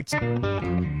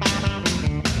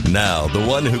Now, the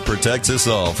one who protects us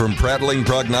all from prattling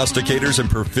prognosticators and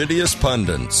perfidious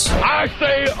pundits. I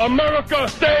say, America,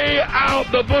 stay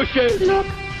out the bushes. Look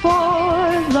for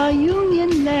the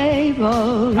Union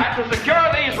label. And to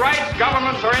secure these rights,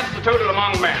 governments are instituted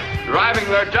among men, deriving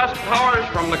their just powers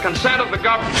from the consent of the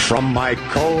government. From my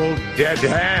cold, dead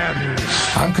hands.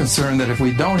 I'm concerned that if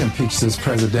we don't impeach this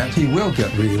president, he will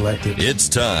get reelected. It's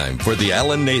time for the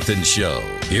Alan Nathan Show.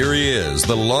 Here he is,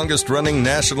 the longest-running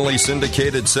nationally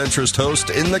syndicated centrist host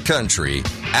in the country,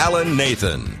 Alan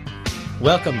Nathan.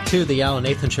 Welcome to the Alan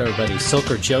Nathan Show, everybody.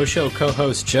 Silker Joe Show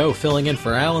co-host Joe filling in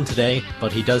for Alan today,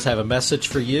 but he does have a message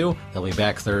for you. He'll be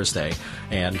back Thursday,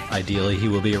 and ideally he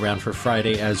will be around for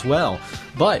Friday as well.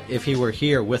 But if he were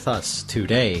here with us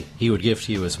today, he would give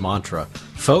to you his mantra.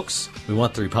 Folks, we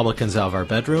want the Republicans out of our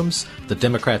bedrooms, the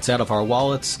Democrats out of our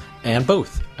wallets, and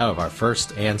both out of our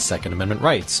First and Second Amendment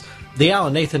rights. The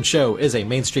Alan Nathan Show is a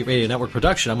Main Street Radio Network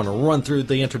production. I'm going to run through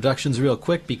the introductions real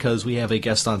quick because we have a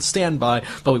guest on standby,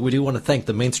 but we do want to thank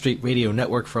the Main Street Radio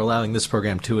Network for allowing this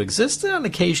program to exist. On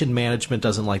occasion, management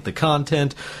doesn't like the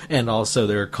content, and also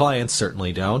their clients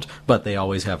certainly don't, but they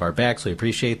always have our backs. We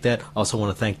appreciate that. Also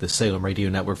want to thank the Salem Radio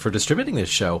Network for distributing this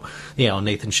show. The Alan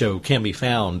Nathan Show can be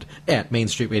found at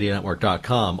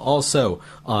MainStreetRadioNetwork.com. Also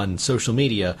on social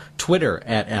media, Twitter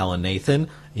at Alan Nathan.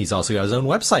 He's also got his own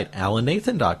website,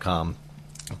 alannathan.com.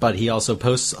 But he also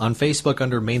posts on Facebook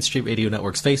under Main Street Radio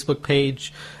Network's Facebook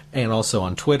page, and also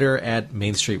on Twitter at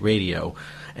Main Street Radio.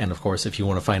 And, of course, if you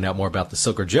want to find out more about the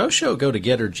Silker Joe Show, go to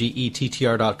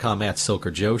GetterGettr.com at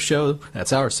Silker Joe Show.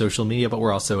 That's our social media, but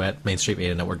we're also at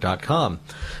MainStreetRadioNetwork.com.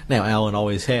 Now, Alan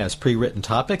always has pre-written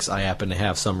topics. I happen to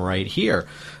have some right here.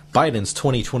 Biden's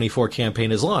 2024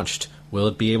 campaign is launched. Will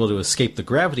it be able to escape the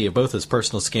gravity of both his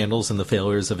personal scandals and the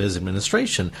failures of his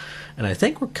administration? And I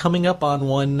think we're coming up on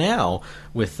one now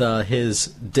with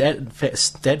his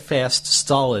steadfast,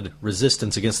 stolid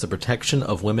resistance against the Protection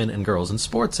of Women and Girls in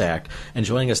Sports Act. And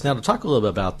joining us now to talk a little bit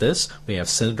about this, we have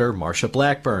Senator Marsha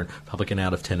Blackburn, Republican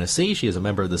out of Tennessee. She is a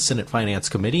member of the Senate Finance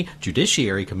Committee,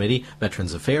 Judiciary Committee,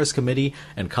 Veterans Affairs Committee,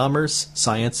 and Commerce,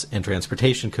 Science, and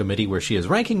Transportation Committee, where she is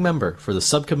ranking member for the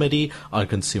Subcommittee on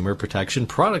Consumer Protection,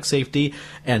 Product Safety,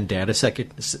 and data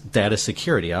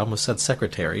security. I almost said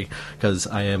secretary because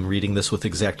I am reading this with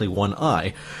exactly one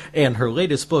eye. And her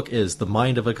latest book is The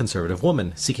Mind of a Conservative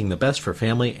Woman, Seeking the Best for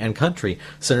Family and Country.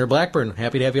 Senator Blackburn,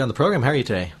 happy to have you on the program. How are you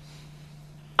today?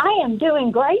 I am doing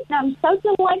great, and I'm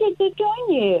so delighted to join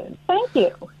you. Thank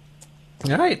you.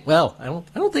 All right. Well, I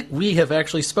don't think we have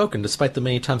actually spoken, despite the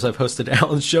many times I've hosted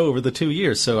Alan's show over the 2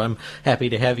 years. So I'm happy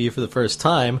to have you for the first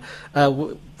time.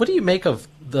 What do you make of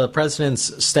the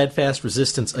president's steadfast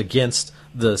resistance against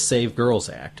the Save Girls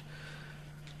Act?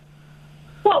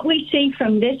 What we see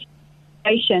from this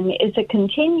administration is a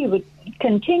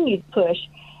continued push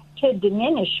to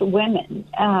diminish women,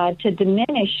 to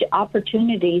diminish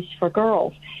opportunities for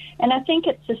girls. And I think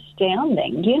it's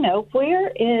astounding. You know, where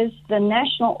is the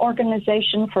National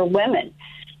Organization for Women?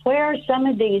 Where are some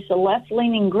of these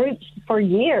left-leaning groups for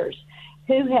years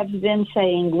who have been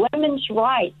saying women's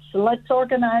rights, let's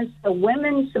organize the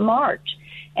Women's March?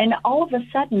 And all of a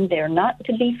sudden, they're not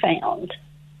to be found.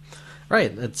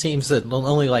 Right. It seems that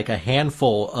only like a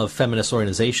handful of feminist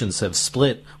organizations have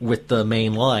split with the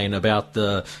main line about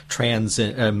the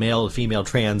male-female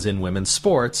trans in women's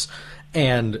sports.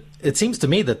 And it seems to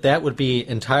me that that would be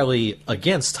entirely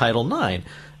against Title IX.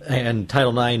 And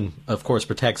Title IX, of course,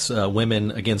 protects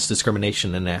women against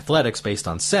discrimination in athletics based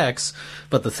on sex.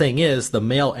 But the thing is, the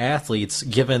male athletes,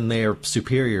 given their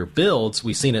superior builds,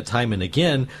 we've seen it time and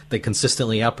again, they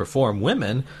consistently outperform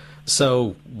women.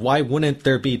 So why wouldn't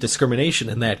there be discrimination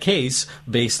in that case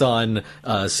based on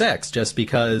sex, just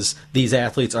because these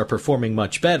athletes are performing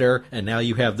much better, and now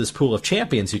you have this pool of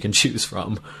champions you can choose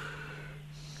from?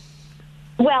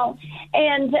 Well,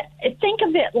 and think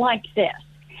of it like this.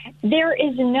 There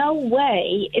is no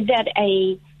way that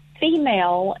a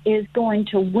female is going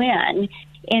to win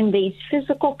in these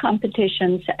physical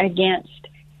competitions against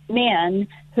men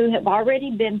who have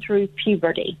already been through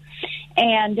puberty.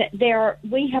 And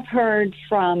we have heard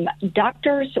from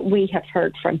doctors, we have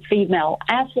heard from female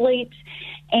athletes,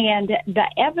 and the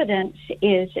evidence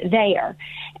is there.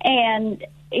 And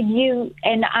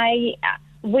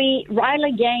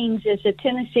Riley Gaines is a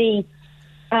Tennessee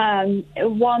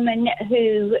woman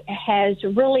who has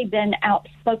really been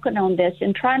outspoken on this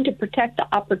and trying to protect the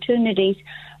opportunities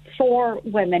for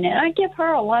women. And I give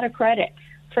her a lot of credit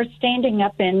for standing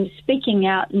up and speaking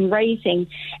out and raising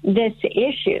this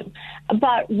issue.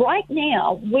 But right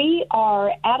now, we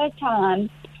are at a time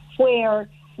where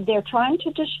they're trying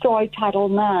to destroy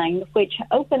Title IX, which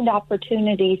opened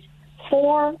opportunities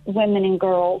for women and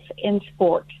girls in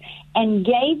sports and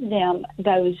gave them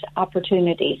those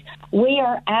opportunities. We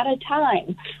are at a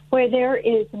time where there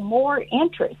is more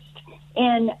interest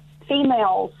in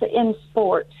females in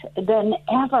sports than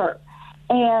ever.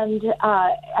 And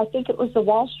I think it was the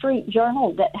Wall Street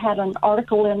Journal that had an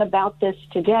article in about this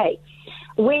today.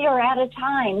 We are at a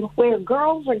time where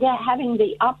girls are having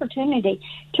the opportunity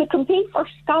to compete for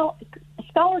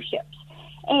scholarships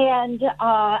and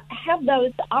have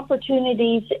those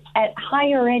opportunities at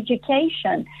higher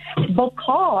education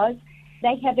because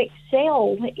they have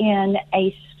excelled in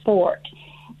a sport.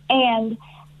 And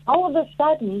all of a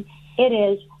sudden, it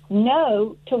is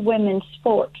no to women's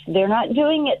sports. They're not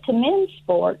doing it to men's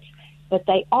sports, but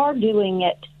they are doing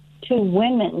it to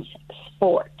women's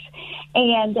sports.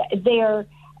 And they're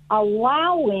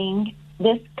allowing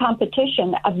this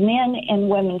competition of men and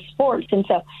women's sports. And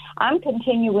so I'm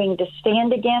continuing to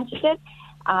stand against it.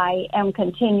 I am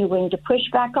continuing to push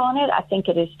back on it. I think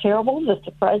it is terrible that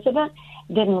the president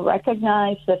didn't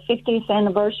recognize the 50th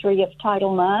anniversary of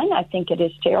Title IX. I think it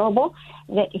is terrible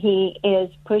that he is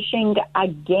pushing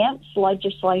against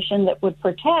legislation that would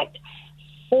protect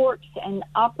sports and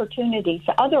opportunities,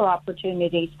 other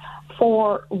opportunities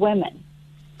for women.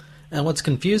 And what's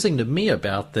confusing to me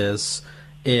about this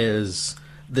is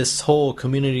this whole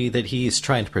community that he's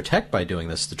trying to protect by doing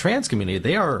this. The trans community,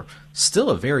 they are still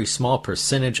a very small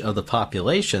percentage of the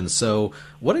population. So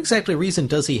what exactly reason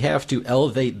does he have to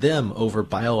elevate them over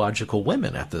biological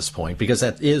women at this point? Because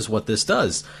that is what this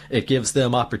does. It gives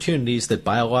them opportunities that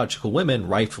biological women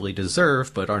rightfully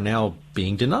deserve but are now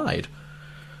being denied.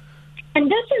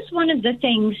 And this is one of the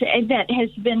things that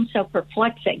has been so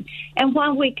perplexing. And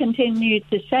while we continue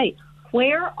to say,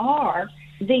 where are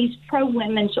these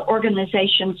pro-women's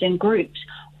organizations and groups?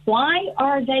 Why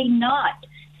are they not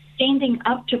standing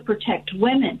up to protect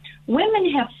women?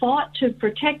 Women have fought to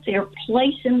protect their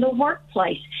place in the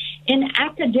workplace, in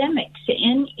academics,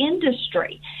 in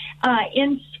industry,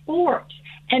 in sports.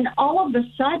 And all of a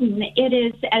sudden, it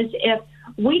is as if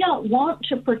we don't want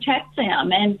to protect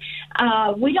them, and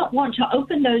we don't want to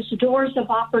open those doors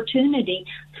of opportunity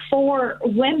for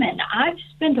women. I've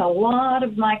spent a lot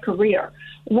of my career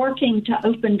working to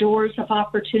open doors of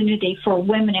opportunity for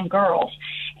women and girls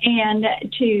and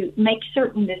to make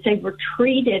certain that they were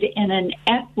treated in an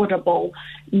equitable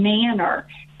manner.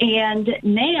 And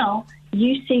now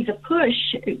you see the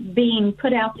push being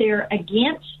put out there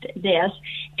against this,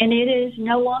 and it is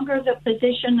no longer the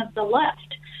position of the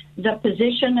left. The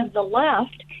position of the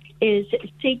left is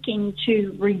seeking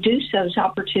to reduce those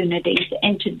opportunities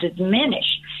and to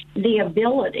diminish the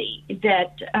ability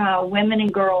that women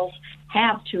and girls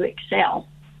have to excel.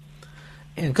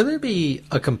 And could there be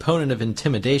a component of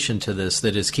intimidation to this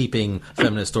that is keeping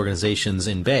feminist organizations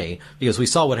in bay? Because we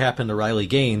saw what happened to Riley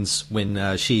Gaines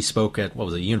when she spoke at,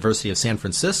 University of San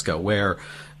Francisco, where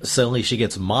suddenly she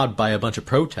gets mobbed by a bunch of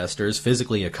protesters,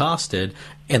 physically accosted,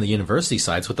 and the university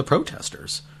sides with the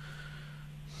protesters.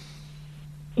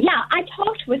 Yeah, I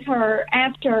talked with her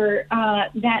after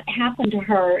that happened to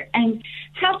her, and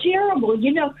how terrible.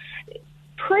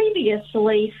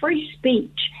 Previously, free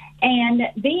speech and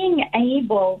being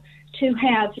able to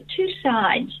have two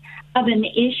sides of an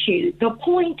issue, the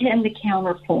point and the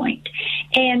counterpoint,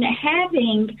 and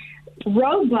having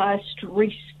robust,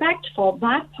 respectful,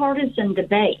 bipartisan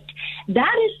debate.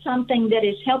 That is something that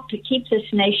has helped to keep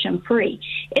this nation free.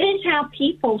 It is how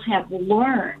people have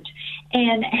learned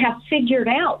and have figured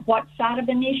out what side of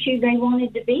an issue they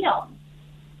wanted to be on.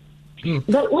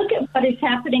 But look at what is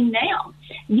happening now.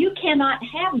 You cannot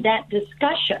have that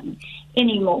discussion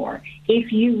anymore.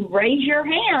 If you raise your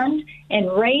hand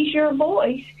and raise your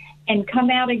voice and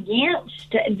come out against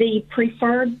the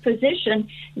preferred position,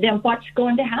 then what's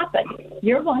going to happen?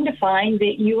 You're going to find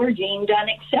that you are deemed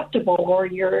unacceptable, or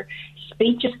your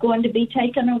speech is going to be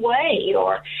taken away.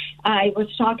 Or I was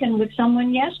talking with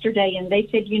someone yesterday, and they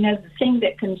said, the thing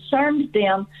that concerned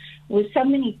them was so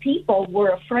many people were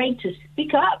afraid to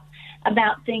speak up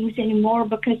about things anymore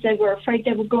because they were afraid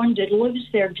they were going to lose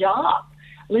their job,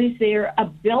 lose their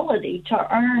ability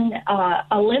to earn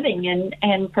a living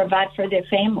and provide for their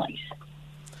families.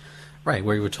 Right,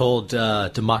 where you were told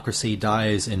democracy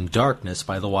dies in darkness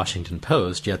by the Washington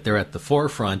Post, yet they're at the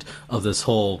forefront of this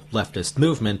whole leftist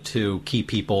movement to keep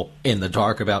people in the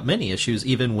dark about many issues,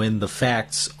 even when the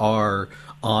facts are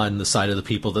on the side of the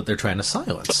people that they're trying to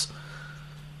silence.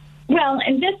 Well,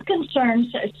 and this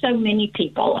concerns so many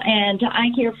people, and I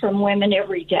hear from women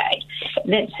every day.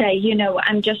 that say,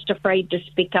 I'm just afraid to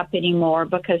speak up anymore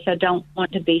because I don't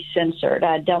want to be censored.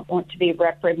 I don't want to be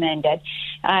reprimanded.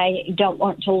 I don't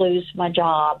want to lose my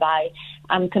job.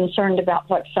 I'm concerned about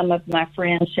what some of my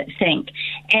friends think.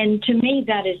 And to me,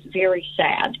 that is very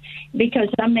sad because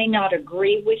I may not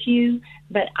agree with you,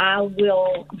 but I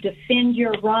will defend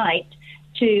your right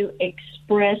to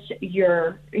express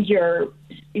your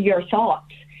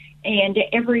thoughts. And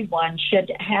everyone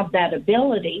should have that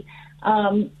ability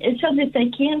so that they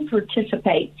can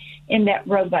participate in that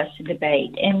robust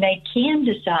debate and they can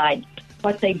decide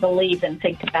what they believe and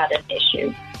think about an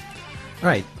issue.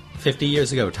 Right. 50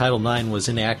 years ago, Title IX was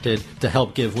enacted to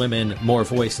help give women more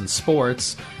voice in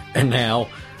sports, and now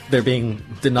they're being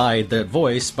denied that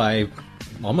voice by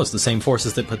almost the same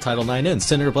forces that put Title IX in.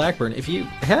 Senator Blackburn, if you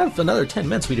have another 10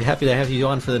 minutes, we'd be happy to have you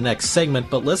on for the next segment.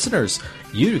 But listeners,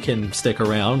 you can stick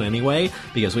around anyway,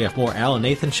 because we have more Alan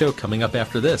Nathan Show coming up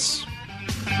after this.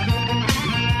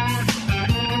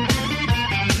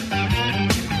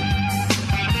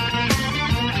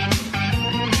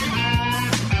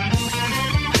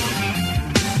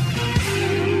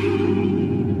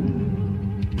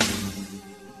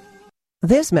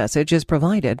 This message is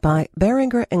provided by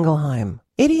Boehringer Ingelheim.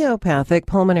 Idiopathic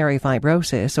pulmonary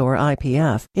fibrosis, or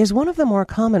IPF, is one of the more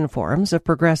common forms of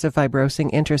progressive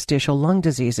fibrosing interstitial lung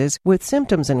diseases with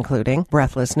symptoms including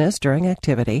breathlessness during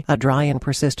activity, a dry and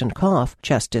persistent cough,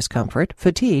 chest discomfort,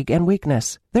 fatigue, and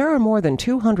weakness. There are more than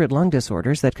 200 lung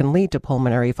disorders that can lead to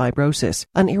pulmonary fibrosis,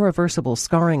 an irreversible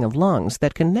scarring of lungs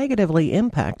that can negatively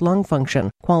impact lung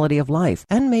function, quality of life,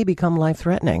 and may become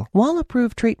life-threatening. While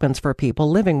approved treatments for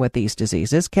people living with these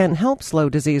diseases can help slow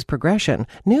disease progression,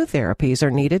 new therapies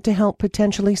are needed to help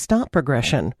potentially stop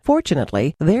progression.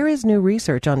 Fortunately, there is new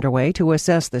research underway to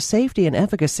assess the safety and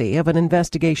efficacy of an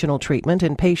investigational treatment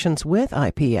in patients with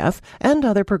IPF and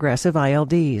other progressive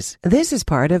ILDs. This is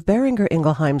part of Boehringer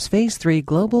Ingelheim's Phase 3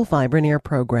 Global Fibroneer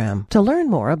program. To learn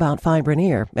more about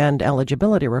Fibroneer and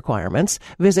eligibility requirements,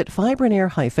 visit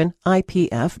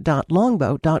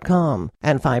fibroneer-ipf.longboat.com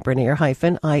and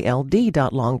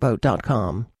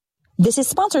fibroneer-ild.longboat.com. This is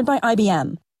sponsored by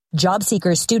IBM. Job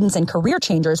seekers, students, and career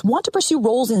changers want to pursue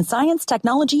roles in science,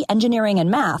 technology, engineering, and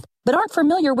math, but aren't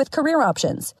familiar with career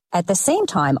options. At the same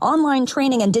time, online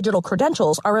training and digital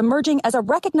credentials are emerging as a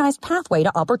recognized pathway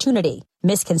to opportunity.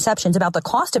 Misconceptions about the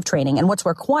cost of training and what's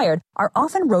required are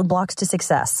often roadblocks to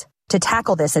success. To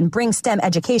tackle this and bring STEM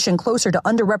education closer to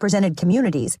underrepresented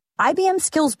communities, IBM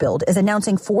Skills Build is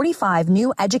announcing 45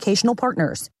 new educational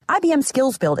partners. IBM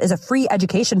Skills Build is a free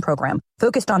education program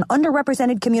focused on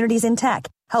underrepresented communities in tech,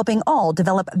 helping all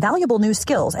develop valuable new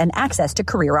skills and access to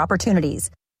career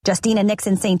opportunities. Justina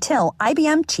Nixon St. Till,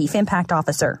 IBM Chief Impact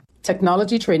Officer.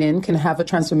 Technology training can have a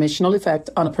transformational effect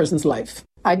on a person's life.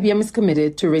 IBM is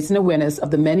committed to raising awareness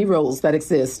of the many roles that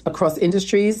exist across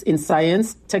industries in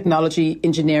science, technology,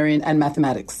 engineering, and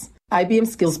mathematics. IBM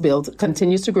Skills Build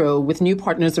continues to grow with new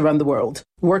partners around the world,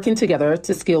 working together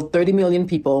to skill 30 million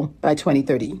people by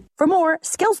 2030. For more,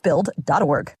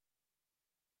 skillsbuild.org.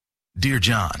 Dear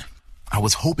John, I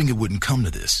was hoping it wouldn't come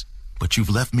to this, but you've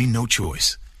left me no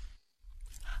choice.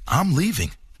 I'm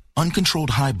leaving. Uncontrolled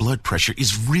high blood pressure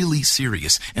is really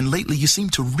serious, and lately you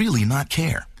seem to really not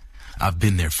care. I've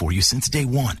been there for you since day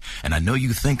one, and I know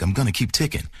you think I'm gonna keep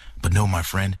ticking, but no, my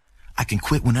friend, I can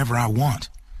quit whenever I want.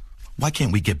 Why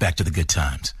can't we get back to the good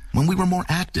times, when we were more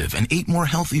active and ate more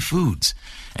healthy foods,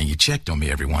 and you checked on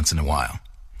me every once in a while?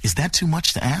 Is that too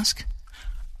much to ask?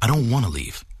 I don't want to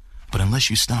leave, but unless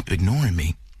you stop ignoring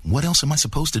me, what else am I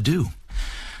supposed to do?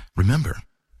 Remember,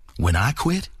 when I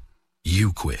quit,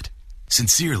 you quit.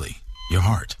 Sincerely, your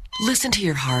heart. Listen to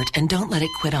your heart and don't let it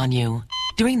quit on you.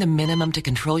 Doing the minimum to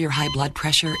control your high blood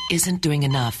pressure isn't doing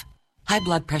enough. High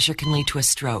blood pressure can lead to a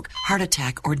stroke, heart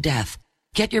attack, or death.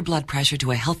 Get your blood pressure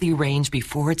to a healthy range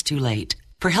before it's too late.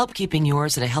 For help keeping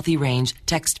yours at a healthy range,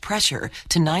 text PRESSURE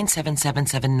to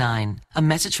 97779. A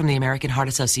message from the American Heart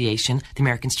Association, the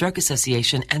American Stroke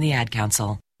Association, and the Ad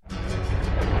Council.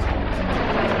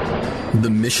 The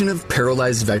mission of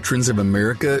Paralyzed Veterans of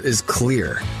America is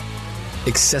clear.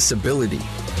 Accessibility.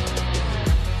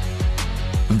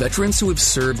 Veterans who have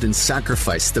served and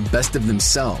sacrificed the best of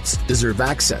themselves deserve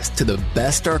access to the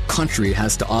best our country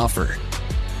has to offer.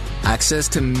 Access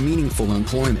to meaningful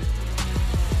employment.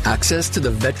 Access to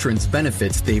the veterans'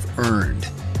 benefits they've earned.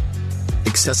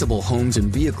 Accessible homes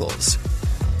and vehicles.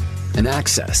 And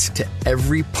access to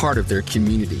every part of their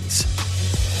communities.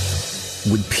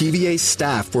 With PVA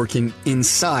staff working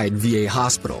inside VA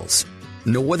hospitals,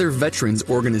 no other veterans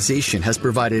organization has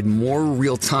provided more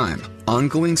real-time,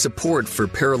 ongoing support for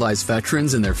paralyzed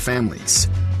veterans and their families.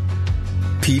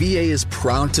 PVA is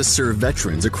proud to serve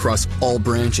veterans across all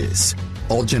branches,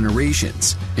 all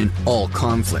generations, and all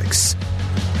conflicts.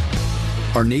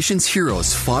 Our nation's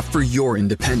heroes fought for your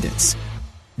independence.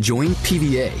 Join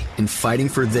PVA in fighting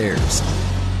for theirs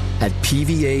at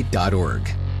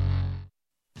pva.org.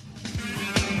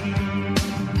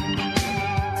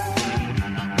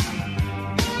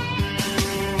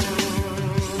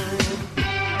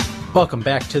 Welcome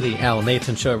back to the Alan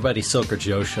Nathan Show, everybody. Silker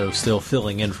Joe Show still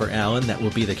filling in for Alan. That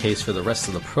will be the case for the rest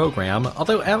of the program.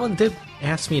 Although Alan did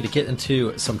ask me to get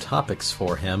into some topics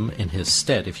for him in his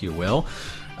stead, if you will.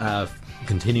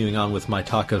 Continuing on with my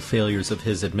talk of failures of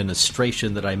his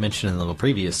administration that I mentioned in the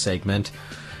previous segment,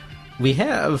 we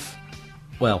have...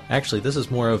 Well, actually, this is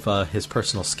more of his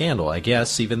personal scandal, I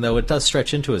guess, even though it does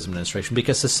stretch into his administration,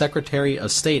 because his Secretary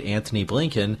of State, Antony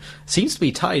Blinken, seems to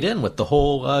be tied in with the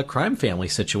whole crime family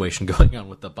situation going on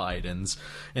with the Bidens.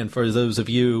 And for those of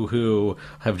you who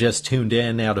have just tuned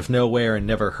in out of nowhere and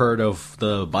never heard of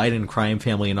the Biden crime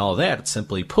family and all that,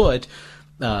 simply put,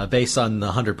 based on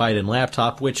the Hunter Biden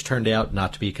laptop, which turned out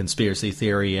not to be a conspiracy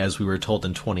theory, as we were told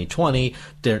in 2020,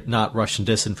 not Russian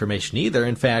disinformation either.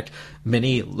 In fact,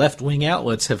 many left-wing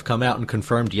outlets have come out and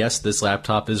confirmed, yes, this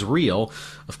laptop is real.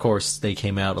 Of course, they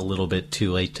came out a little bit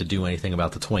too late to do anything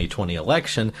about the 2020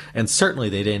 election, and certainly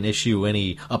they didn't issue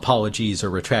any apologies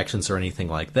or retractions or anything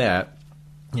like that.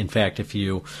 In fact, if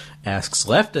you ask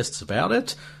leftists about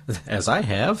it, as I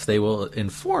have, they will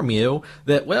inform you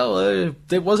that, well,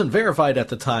 it wasn't verified at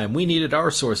the time. We needed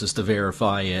our sources to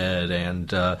verify it,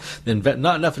 and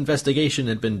not enough investigation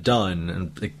had been done,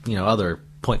 and other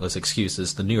pointless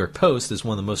excuses. The New York Post is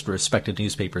one of the most respected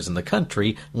newspapers in the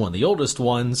country, one of the oldest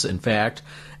ones, in fact,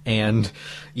 and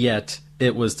yet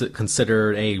it was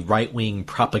considered a right-wing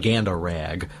propaganda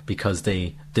rag because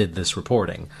they did this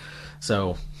reporting.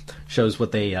 So... shows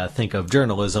what they think of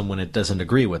journalism when it doesn't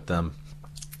agree with them.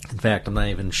 In fact, I'm not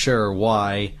even sure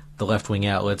why the left-wing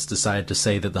outlets decided to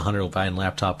say that the Hunter Biden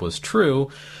laptop was true,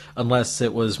 unless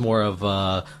it was more of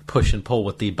a push and pull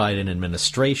with the Biden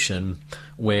administration,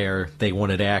 where they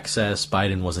wanted access.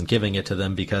 Biden wasn't giving it to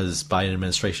them because Biden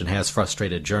administration has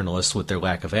frustrated journalists with their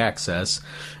lack of access,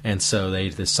 and so they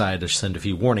decided to send a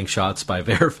few warning shots by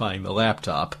verifying the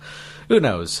laptop. Who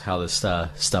knows how this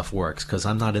stuff works, because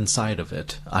I'm not inside of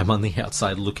it. I'm on the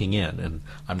outside looking in, and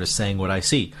I'm just saying what I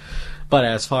see. But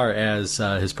as far as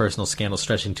his personal scandal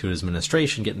stretching to his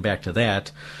administration, getting back to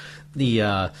that,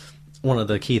 one of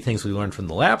the key things we learned from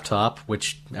the laptop,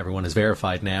 which everyone has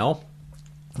verified now,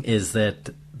 is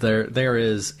that there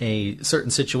is a certain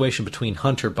situation between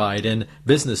Hunter Biden,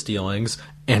 business dealings,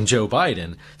 and Joe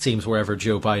Biden. It seems wherever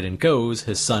Joe Biden goes,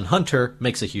 his son Hunter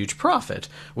makes a huge profit,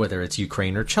 whether it's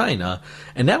Ukraine or China.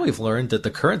 And now we've learned that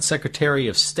the current Secretary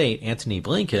of State, Antony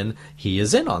Blinken, he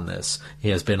is in on this. He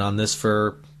has been on this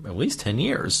for at least 10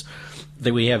 years.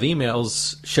 That we have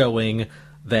emails showing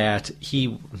that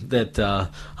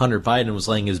Hunter Biden was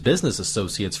letting his business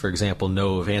associates, for example,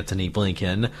 know of Antony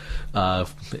Blinken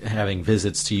having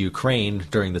visits to Ukraine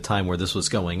during the time where this was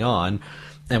going on.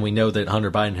 And we know that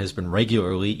Hunter Biden has been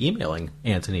regularly emailing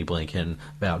Antony Blinken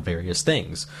about various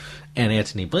things. And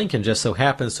Antony Blinken just so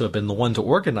happens to have been the one to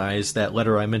organize that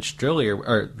letter I mentioned earlier,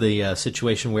 or the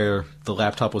situation where the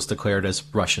laptop was declared as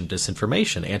Russian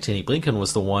disinformation. Antony Blinken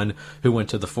was the one who went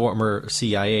to the former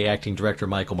CIA acting director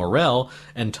Michael Morell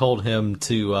and told him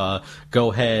to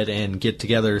go ahead and get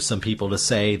together some people to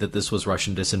say that this was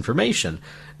Russian disinformation.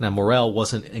 Now, Morell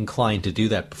wasn't inclined to do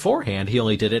that beforehand. He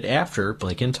only did it after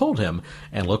Blinken told him.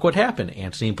 And look what happened.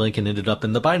 Antony Blinken ended up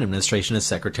in the Biden administration as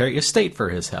Secretary of State for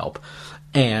his help.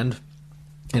 And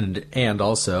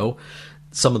also,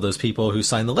 some of those people who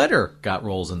signed the letter got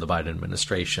roles in the Biden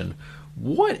administration.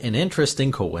 What an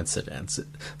interesting coincidence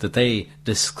that they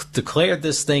declared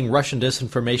this thing Russian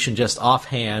disinformation just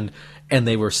offhand, and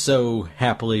they were so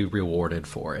happily rewarded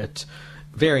for it.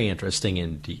 Very interesting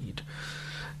indeed.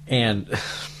 And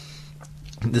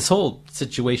this whole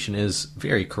situation is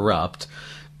very corrupt.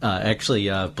 Actually,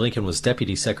 Blinken was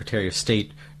Deputy Secretary of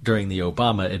State during the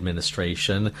Obama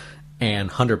administration,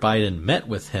 and Hunter Biden met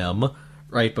with him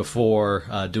right before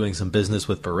doing some business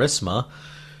with Burisma.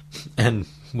 And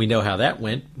we know how that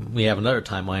went. We have another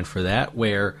timeline for that,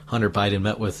 where Hunter Biden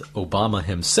met with Obama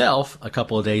himself a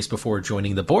couple of days before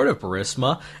joining the board of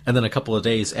Burisma, and then a couple of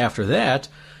days after that,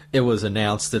 it was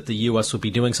announced that the U.S. would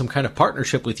be doing some kind of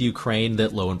partnership with Ukraine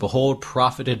that, lo and behold,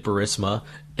 profited Burisma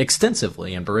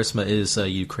extensively. And Burisma is a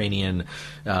Ukrainian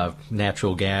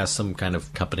natural gas, some kind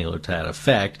of company to that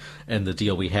effect, and the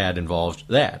deal we had involved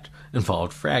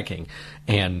fracking.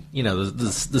 And,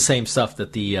 the same stuff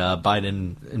that the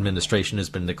Biden administration has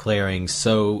been declaring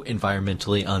so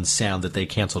environmentally unsound that they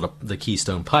canceled the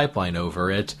Keystone Pipeline over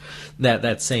it,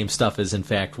 that same stuff is, in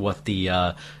fact, what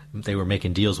the they were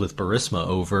making deals with Burisma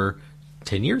over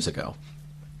 10 years ago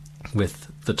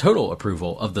with the total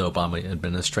approval of the Obama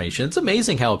administration. It's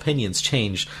amazing how opinions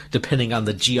change depending on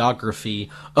the geography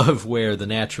of where the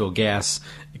natural gas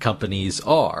companies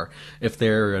are. If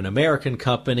they're an American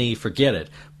company, forget it.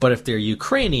 But if they're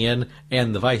Ukrainian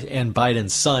and and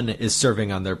Biden's son is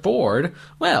serving on their board,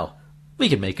 well, we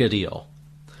can make a deal.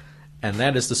 And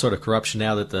that is the sort of corruption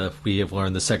now that we have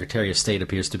learned the Secretary of State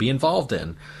appears to be involved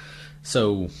in.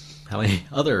 So how many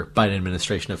other Biden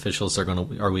administration officials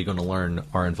are we going to learn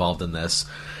are involved in this?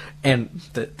 And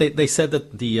they said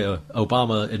that the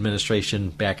Obama administration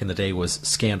back in the day was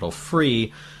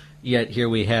scandal-free, yet here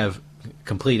we have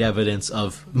complete evidence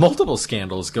of multiple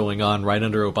scandals going on right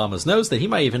under Obama's nose that he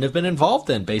might even have been involved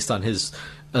in based on his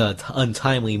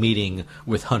untimely meeting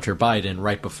with Hunter Biden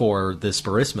right before this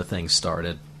Burisma thing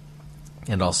started,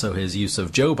 and also his use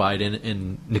of Joe Biden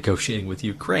in negotiating with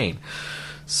Ukraine.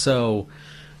 So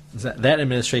that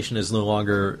administration is no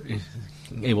longer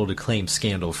able to claim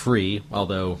scandal-free,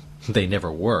 although they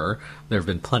never were. There have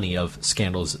been plenty of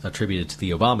scandals attributed to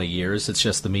the Obama years. It's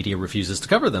just the media refuses to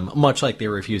cover them, much like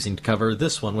they're refusing to cover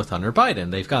this one with Hunter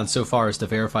Biden. They've gone so far as to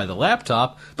verify the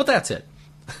laptop, but that's it.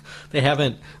 They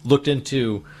haven't looked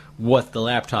into what the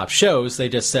laptop shows. They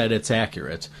just said it's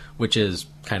accurate, which is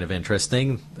kind of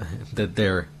interesting that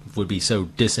there would be so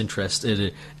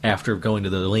disinterested after going to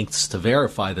the lengths to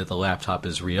verify that the laptop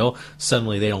is real.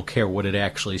 Suddenly they don't care what it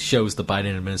actually shows the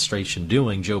Biden administration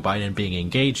doing, Joe Biden being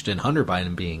engaged in, Hunter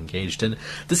Biden being engaged in.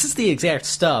 This is the exact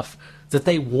stuff that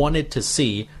they wanted to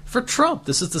see for Trump.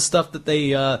 This is the stuff that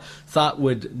they thought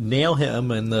would nail him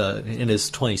in his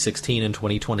 2016 and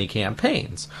 2020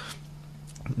 campaigns.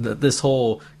 This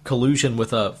whole collusion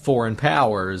with foreign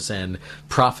powers and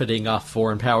profiting off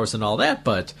foreign powers and all that,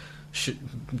 but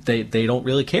they don't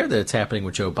really care that it's happening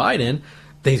with Joe Biden.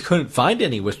 They couldn't find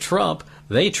any with Trump.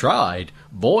 They tried.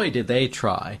 Boy, did they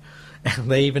try.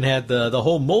 And they even had the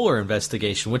whole Mueller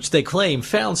investigation, which they claim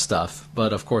found stuff.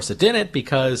 But, of course, it didn't,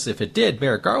 because if it did,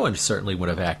 Merrick Garland certainly would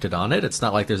have acted on it. It's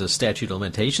not like there's a statute of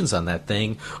limitations on that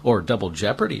thing or double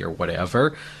jeopardy or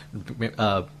whatever.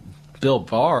 Bill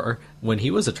Barr, when he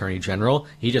was Attorney General,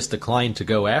 he just declined to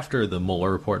go after the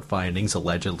Mueller report findings,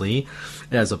 allegedly,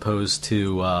 as opposed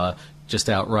to just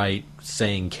outright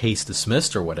saying case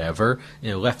dismissed or whatever.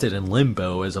 Left it in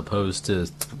limbo as opposed to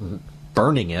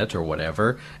burning it or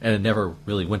whatever, and it never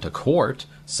really went to court,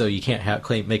 so you can't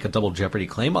make a double jeopardy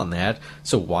claim on that.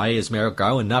 So why is Merrick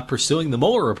Garland not pursuing the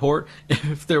Mueller report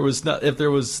if there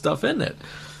was stuff in it?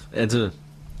 It's an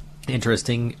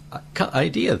interesting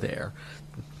idea there.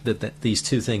 That these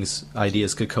two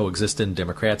ideas could coexist in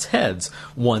Democrats' heads.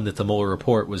 One, that the Mueller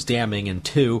report was damning, and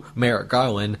two, Merrick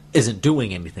Garland isn't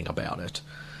doing anything about it.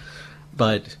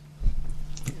 But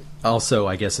also,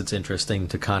 I guess it's interesting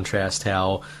to contrast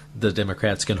how the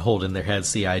Democrats can hold in their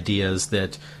heads the ideas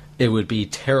that it would be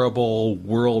terrible,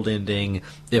 world-ending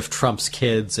if Trump's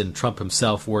kids and Trump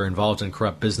himself were involved in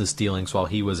corrupt business dealings while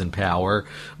he was in power.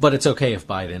 But it's okay if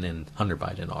Biden and Hunter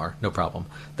Biden are. No problem.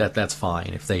 That's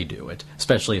fine if they do it,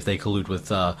 especially if they collude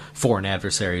with foreign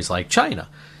adversaries like China.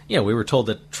 We were told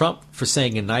that Trump, for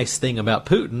saying a nice thing about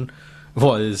Putin,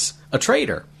 was a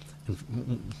traitor,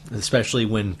 especially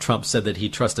when Trump said that he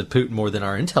trusted Putin more than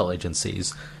our intel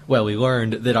agencies. Well, we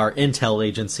learned that our intel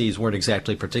agencies weren't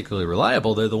exactly particularly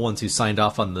reliable. They're the ones who signed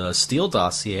off on the Steele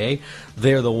dossier.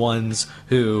 They're the ones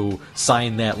who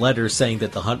signed that letter saying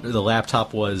that the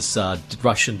laptop was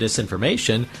Russian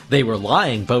disinformation. They were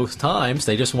lying both times.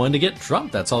 They just wanted to get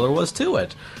Trump. That's all there was to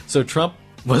it. So Trump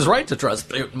was right to trust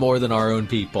Putin more than our own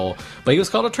people, but he was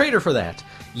called a traitor for that.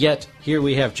 Yet here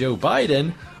we have Joe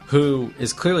Biden, who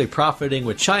is clearly profiting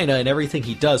with China, and everything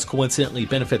he does coincidentally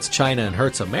benefits China and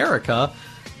hurts America,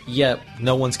 yet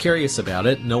no one's curious about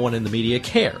it. No one in the media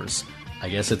cares. I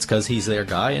guess it's because he's their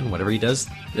guy, and whatever he does,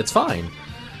 it's fine.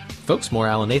 Folks, more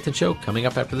Alan Nathan Show coming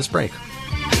up after this break.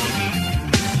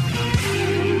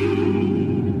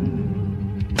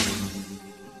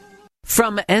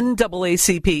 From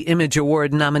NAACP Image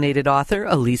Award-nominated author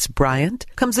Elise Bryant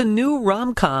comes a new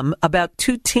rom-com about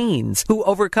two teens who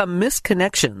overcome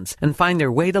misconnections and find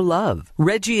their way to love.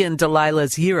 Reggie and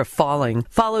Delilah's Year of Falling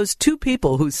follows two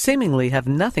people who seemingly have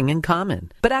nothing in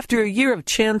common, but after a year of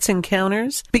chance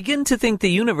encounters, begin to think the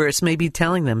universe may be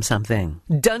telling them something.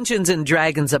 Dungeons and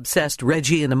Dragons-obsessed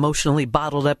Reggie and emotionally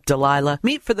bottled-up Delilah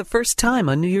meet for the first time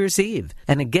on New Year's Eve,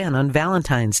 and again on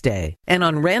Valentine's Day, and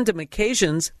on random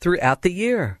occasions throughout the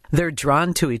year. They're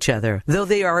drawn to each other, though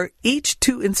they are each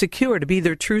too insecure to be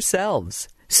their true selves.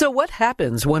 So what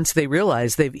happens once they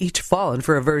realize they've each fallen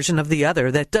for a version of the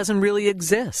other that doesn't really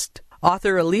exist?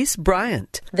 author Elise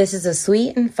Bryant. This is a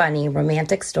sweet and funny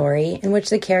romantic story in which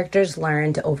the characters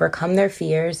learn to overcome their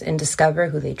fears and discover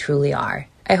who they truly are.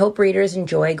 I hope readers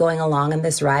enjoy going along on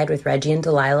this ride with Reggie and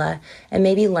Delilah and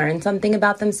maybe learn something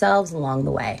about themselves along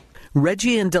the way.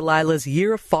 Reggie and Delilah's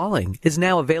Year of Falling is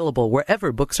now available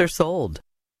wherever books are sold.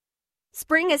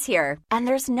 Spring is here, and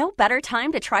there's no better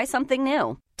time to try something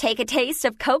new. Take a taste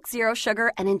of Coke Zero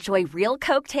Sugar and enjoy real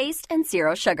Coke taste and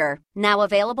zero sugar. Now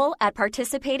available at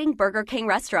participating Burger King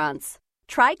restaurants.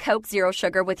 Try Coke Zero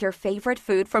Sugar with your favorite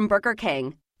food from Burger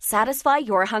King. Satisfy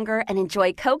your hunger and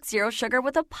enjoy Coke Zero Sugar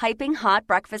with a piping hot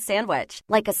breakfast sandwich,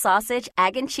 like a sausage,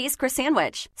 egg, and cheese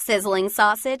croissant. Sizzling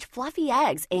sausage, fluffy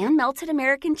eggs, and melted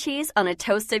American cheese on a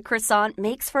toasted croissant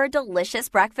makes for a delicious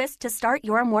breakfast to start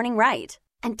your morning right.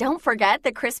 And don't forget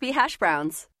the crispy hash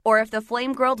browns. Or if the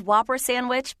flame-grilled Whopper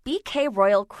sandwich, BK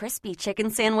Royal Crispy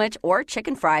Chicken Sandwich, or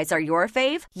chicken fries are your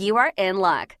fave, you are in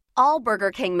luck. All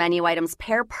Burger King menu items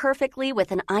pair perfectly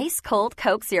with an ice-cold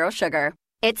Coke Zero Sugar.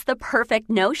 It's the perfect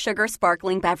no-sugar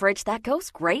sparkling beverage that goes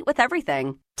great with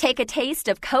everything. Take a taste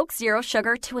of Coke Zero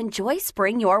Sugar to enjoy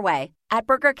spring your way at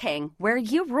Burger King, where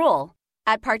you rule.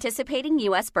 At participating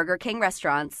U.S. Burger King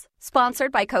restaurants.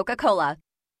 Sponsored by Coca-Cola.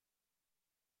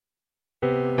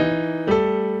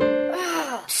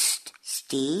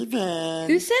 Steven.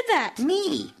 Who said that?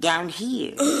 Me, down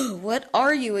here. What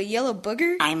are you, a yellow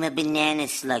booger? I'm a banana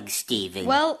slug, Steven.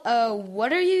 Well,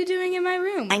 what are you doing in my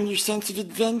room? I'm your sense of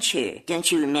adventure. Don't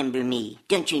you remember me?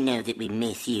 Don't you know that we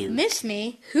miss you? Miss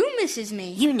me? Who misses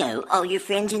me? You know, all your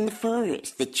friends in the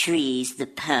forest. The trees, the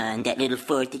pond, that little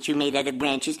fort that you made out of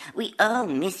branches. We all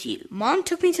miss you. Mom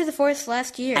took me to the forest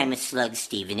last year. I'm a slug,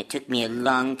 Steven. It took me a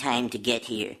long time to get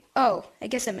here. Oh, I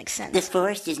guess that makes sense. The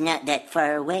forest is not that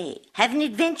far away. Have an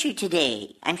adventure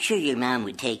today. I'm sure your mom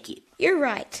would take you. You're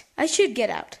right. I should get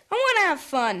out. I want to have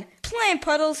fun. Play in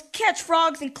puddles, catch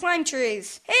frogs, and climb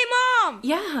trees. Hey, Mom!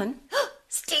 Yeah, hon?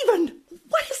 Steven,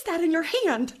 what is that in your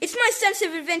hand? It's my sense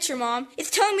of adventure, Mom. It's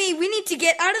telling me we need to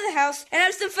get out of the house and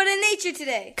have some fun in nature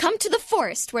today. Come to the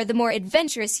forest where the more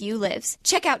adventurous you lives.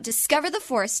 Check out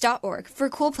discovertheforest.org for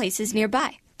cool places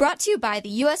nearby. Brought to you by the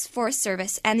U.S. Forest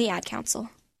Service and the Ad Council.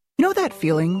 You know that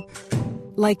feeling?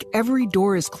 Like every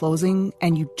door is closing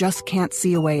and you just can't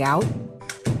see a way out?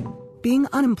 Being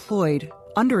unemployed,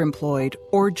 underemployed,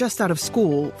 or just out of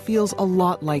school feels a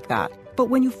lot like that. But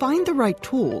when you find the right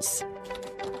tools,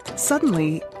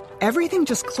 suddenly everything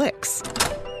just clicks.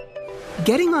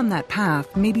 Getting on that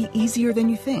path may be easier than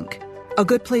you think. A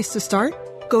good place to start?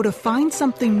 Go to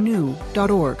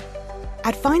findsomethingnew.org.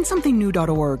 At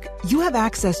findsomethingnew.org, you have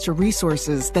access to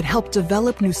resources that help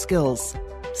develop new skills.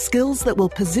 Skills that will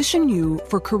position you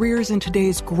for careers in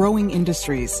today's growing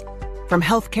industries, from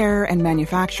healthcare and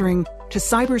manufacturing to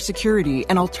cybersecurity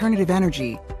and alternative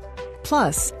energy.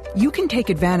 Plus, you can take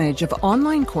advantage of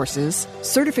online courses,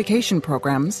 certification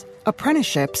programs,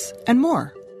 apprenticeships, and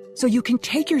more. So you can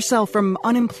take yourself from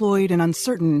unemployed and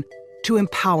uncertain to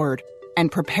empowered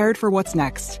and prepared for what's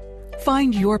next.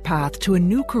 Find your path to a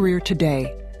new career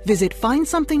today. Visit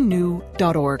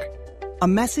findsomethingnew.org. A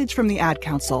message from the Ad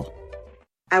Council.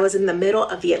 I was in the middle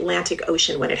of the Atlantic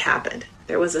Ocean when it happened.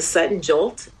 There was a sudden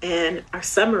jolt and our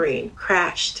submarine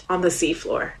crashed on the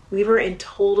seafloor. We were in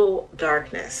total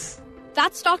darkness.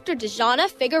 That's Dr. Dejana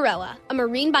Figueroa, a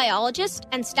marine biologist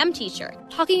and STEM teacher,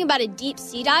 talking about a deep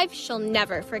sea dive she'll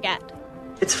never forget.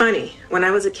 It's funny, when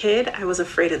I was a kid, I was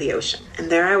afraid of the ocean, and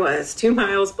there I was, 2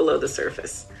 miles below the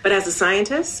surface. But as a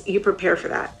scientist, you prepare for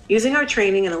that. Using our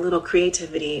training and a little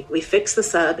creativity, we fixed the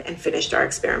sub and finished our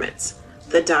experiments.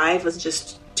 The dive was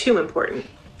just too important.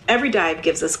 Every dive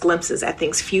gives us glimpses at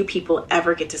things few people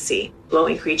ever get to see.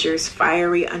 Glowing creatures,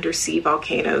 fiery undersea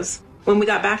volcanoes. When we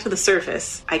got back to the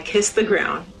surface, I kissed the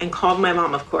ground and called my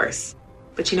mom, of course.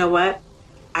 But you know what?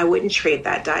 I wouldn't trade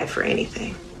that dive for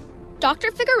anything.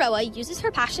 Dr. Figueroa uses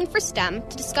her passion for STEM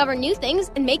to discover new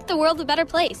things and make the world a better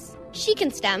place. She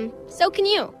can STEM, so can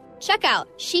you. Check out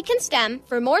She Can STEM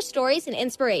for more stories and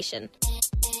inspiration.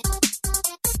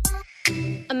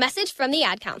 A message from the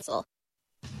Ad Council.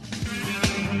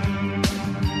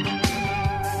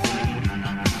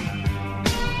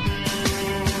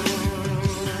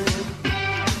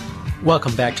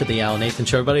 Welcome back to the Alan Nathan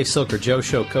Show, everybody. Silker Joe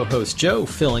Show co-host Joe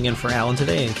filling in for Alan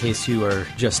today in case you are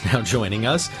just now joining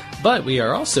us. But we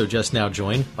are also just now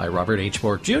joined by Robert H.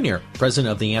 Bork Jr.,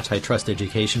 president of the Antitrust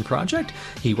Education Project.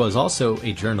 He was also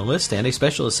a journalist and a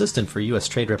special assistant for U.S.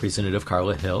 Trade Representative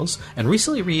Carla Hills, and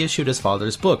recently reissued his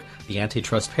father's book, The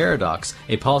Antitrust Paradox,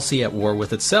 A Policy at War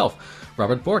with Itself.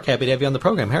 Robert Bork, happy to have you on the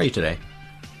program. How are you today?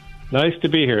 Nice to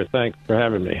be here. Thanks for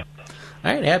having me. All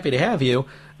right, happy to have you.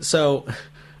 So,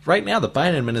 right now, the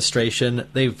Biden administration,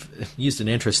 they've used an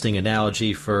interesting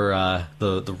analogy for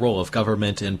the role of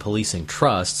government in policing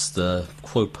trusts, the,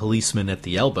 quote, policeman at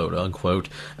the elbow, unquote.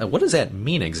 What does that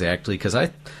mean exactly? Because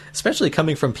especially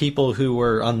coming from people who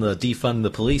were on the defund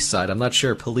the police side, I'm not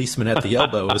sure policeman at the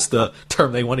elbow is the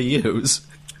term they want to use.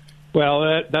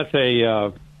 Well, that's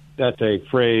a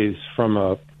phrase from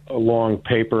a long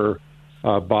paper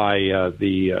by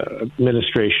the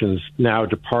administration's now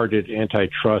departed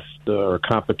antitrust or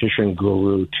competition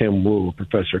guru, Tim Wu,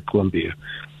 professor at Columbia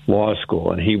Law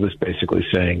School. And he was basically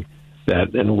saying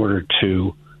that in order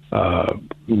to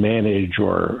manage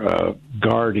or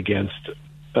guard against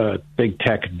big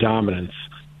tech dominance,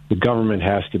 the government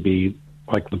has to be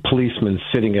like the policeman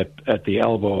sitting at the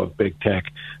elbow of big tech,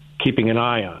 keeping an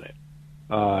eye on it.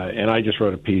 And I just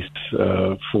wrote a piece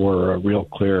for Real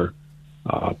Clear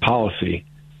Policy,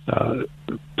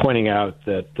 pointing out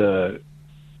that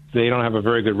they don't have a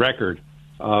very good record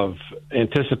of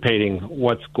anticipating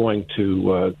what's going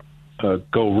to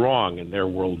go wrong in their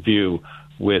worldview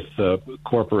with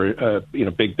corporate,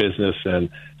 big business and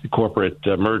corporate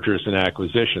mergers and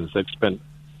acquisitions. They've spent,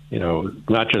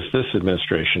 not just this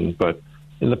administration, but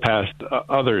in the past,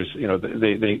 others,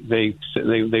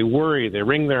 they worry, they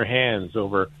wring their hands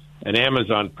over an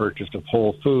Amazon purchase of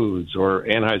Whole Foods or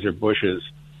Anheuser-Busch's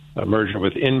merger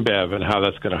with InBev and how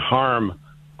that's going to harm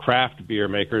craft beer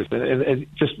makers. And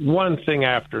just one thing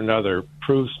after another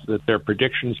proves that their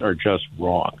predictions are just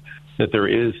wrong, that there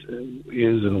is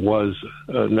and was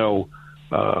no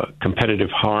competitive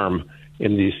harm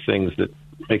in these things that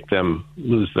make them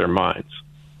lose their minds.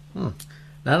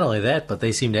 Not only that, but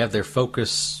they seem to have their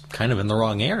focus kind of in the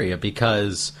wrong area,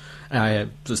 because I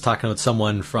was talking with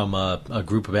someone from a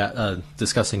group about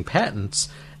discussing patents,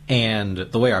 and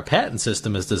the way our patent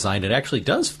system is designed, it actually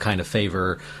does kind of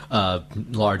favor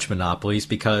large monopolies,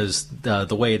 because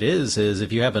the way it is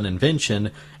if you have an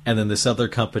invention and then this other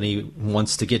company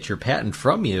wants to get your patent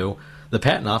from you, the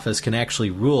patent office can actually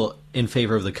rule in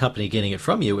favor of the company getting it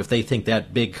from you if they think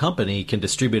that big company can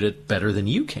distribute it better than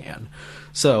you can.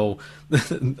 So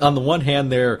on the one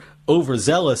hand, they're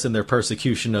overzealous in their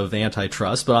persecution of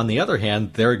antitrust, but on the other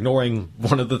hand, they're ignoring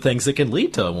one of the things that can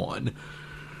lead to one.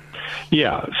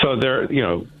 Yeah, so they're,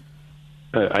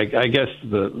 I guess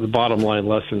the bottom line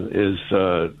lesson is,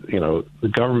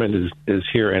 the government is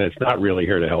here, and it's not really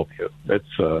here to help you.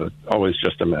 It's always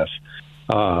just a mess.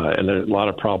 And there are a lot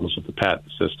of problems with the patent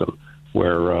system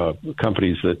where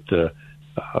companies that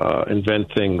invent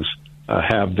things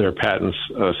have their patents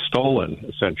stolen,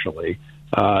 essentially,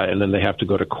 and then they have to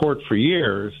go to court for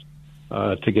years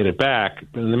to get it back.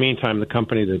 But in the meantime, the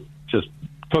company that just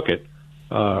took it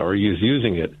or is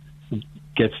using it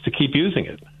gets to keep using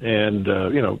it, and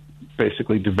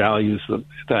basically devalues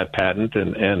that patent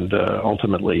and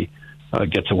ultimately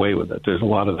gets away with it. There's a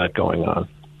lot of that going on.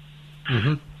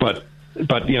 Mm-hmm. But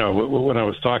what I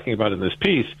was talking about in this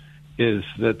piece is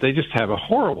that they just have a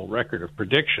horrible record of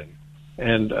prediction.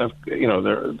 And,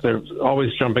 they're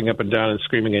always jumping up and down and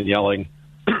screaming and yelling.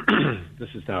 This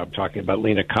is now I'm talking about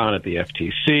Lena Khan at the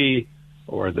FTC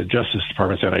or the Justice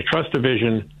Department's Antitrust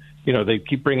Division. They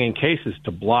keep bringing cases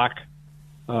to block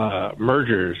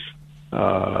mergers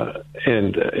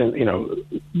and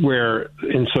where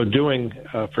in so doing,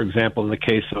 for example, in the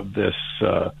case of this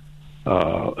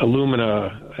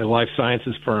Illumina, a life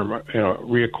sciences firm,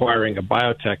 reacquiring a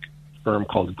biotech firm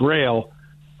called Grail,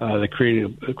 they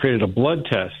created a blood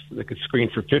test that could screen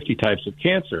for 50 types of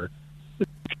cancer.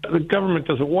 The government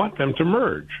doesn't want them to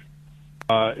merge.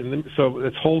 So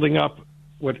it's holding up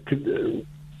what could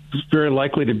very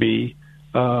likely to be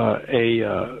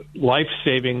a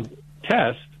life-saving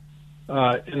test,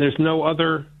 and there's no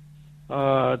other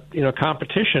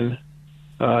competition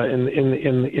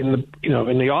in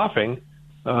the offing.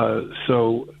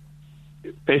 So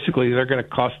basically, they're going to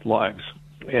cost lives,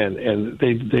 and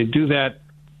they do that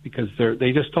because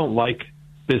they just don't like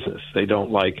business. They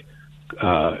don't like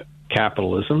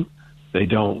capitalism. They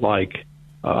don't like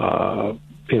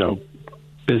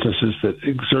businesses that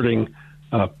exerting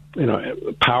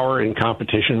power in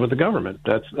competition with the government.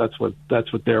 That's what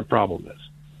their problem is.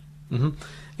 Mm-hmm.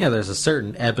 Yeah, there's a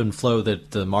certain ebb and flow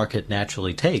that the market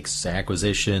naturally takes,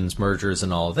 acquisitions, mergers,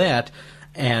 and all that.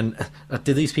 And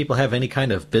do these people have any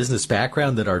kind of business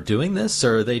background that are doing this,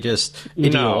 or are they just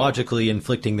ideologically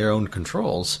inflicting their own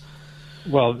controls?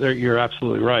 Well, you're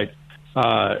absolutely right.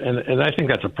 And I think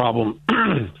that's a problem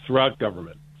throughout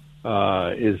government,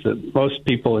 is that most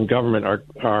people in government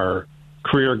are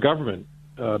career government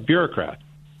bureaucrats.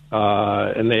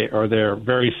 And they're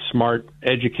very smart,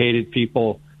 educated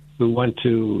people who went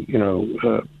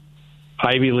to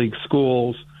Ivy League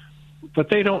schools, but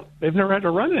they've never had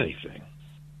to run anything.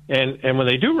 And when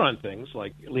they do run things,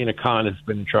 like Lena Khan has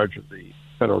been in charge of the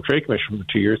Federal Trade Commission for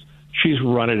 2 years, she's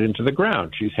run it into the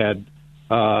ground. She's had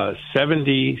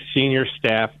 70 senior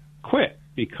staff quit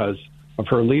because of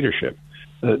her leadership.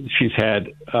 She's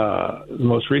had,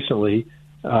 most recently,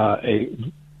 a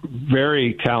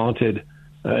very talented,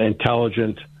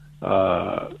 intelligent,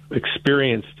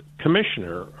 experienced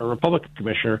commissioner, a Republican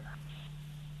commissioner,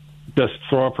 just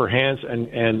throw up her hands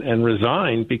and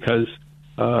resign because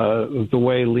of the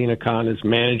way Lena Khan is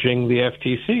managing the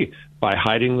FTC, by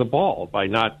hiding the ball, by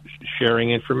not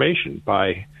sharing information,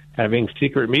 by having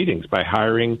secret meetings, by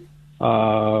hiring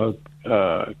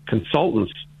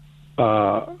consultants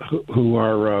who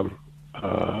are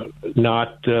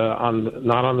not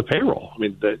on the payroll. I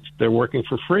mean, they're working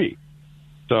for free.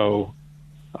 So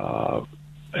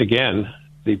again,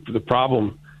 the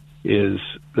problem is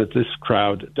that this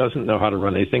crowd doesn't know how to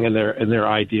run anything, and their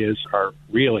ideas are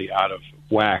really out of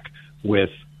whack with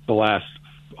the last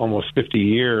almost 50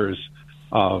 years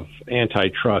of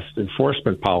antitrust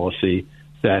enforcement policy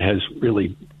that has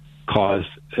really caused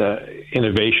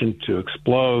innovation to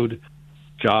explode,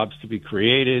 jobs to be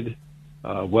created,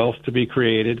 wealth to be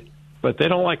created, but they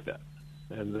don't like that.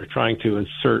 And they're trying to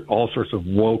insert all sorts of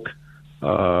woke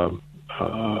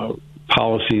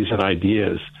policies and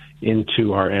ideas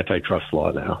into our antitrust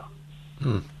law now.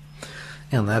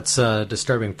 And that's a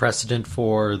disturbing precedent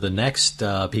for the next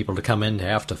people to come in to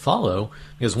have to follow,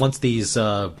 because once these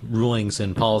rulings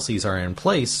and policies are in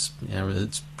place,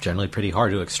 it's generally pretty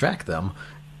hard to extract them.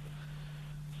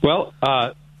 Well,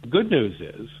 good news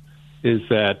is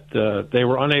that they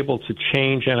were unable to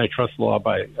change antitrust law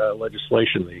by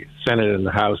legislation. The Senate and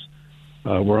the House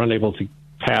were unable to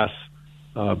pass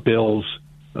bills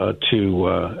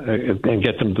and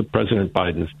get them to President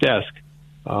Biden's desk.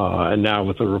 And now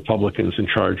with the Republicans in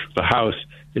charge of the House,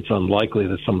 it's unlikely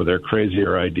that some of their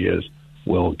crazier ideas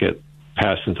will get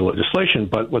passed into legislation.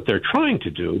 But what they're trying to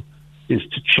do is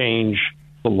to change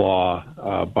the law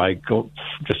by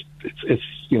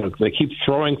they keep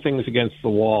throwing things against the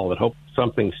wall and hope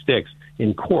something sticks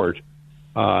in court.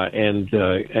 And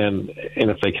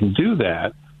if they can do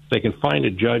that, they can find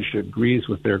a judge who agrees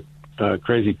with their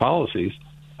crazy policies.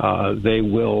 They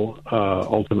will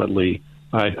ultimately,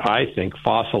 I think,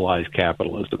 fossilize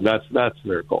capitalism. That's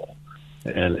their goal,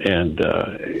 and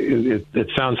it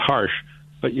sounds harsh,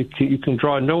 but you can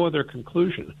draw no other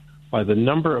conclusion by the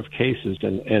number of cases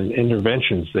and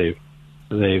interventions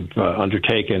they've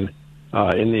undertaken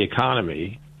in the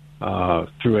economy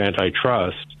through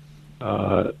antitrust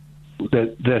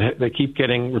that keep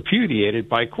getting repudiated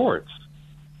by courts.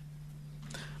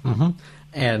 Mm-hmm.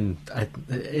 And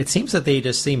it seems that they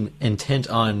just seem intent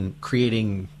on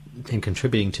creating and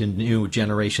contributing to new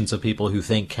generations of people who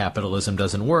think capitalism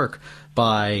doesn't work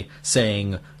by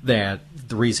saying that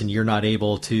the reason you're not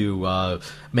able to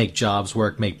make jobs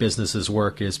work, make businesses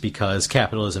work, is because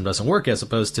capitalism doesn't work, as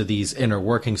opposed to these inner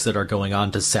workings that are going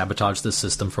on to sabotage the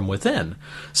system from within.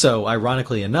 So,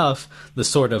 ironically enough, the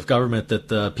sort of government that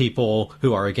the people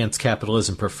who are against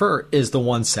capitalism prefer is the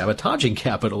one sabotaging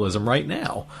capitalism right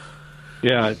now.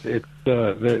 Yeah,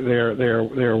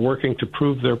 they're working to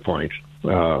prove their point.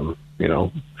 So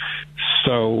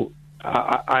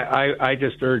I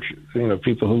just urge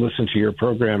people who listen to your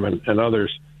program and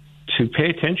others to pay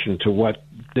attention to what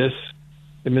this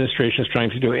administration is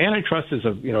trying to do. Antitrust is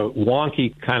a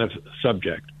wonky kind of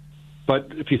subject, but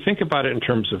if you think about it in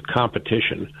terms of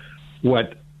competition,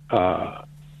 what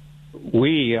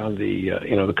we on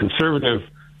the conservative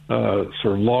sort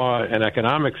of law and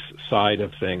economics side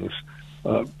of things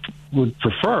would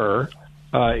prefer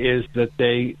is that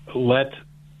they let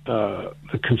the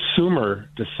consumer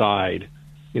decide.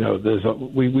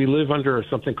 We live under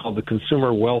something called the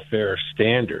consumer welfare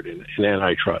standard in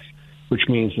antitrust, which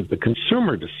means that the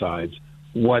consumer decides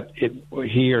what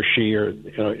he or she or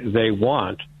they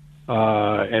want,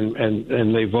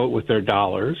 and they vote with their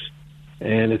dollars,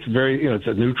 and it's very it's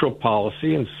a neutral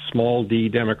policy and small d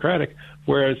democratic.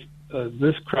 Whereas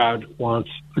this crowd wants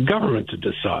the government to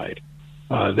decide.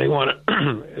 They want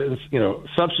to,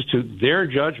 substitute their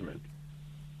judgment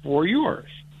for yours,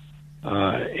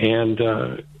 and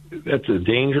that's a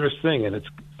dangerous thing. And it's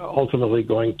ultimately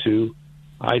going to,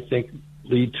 I think,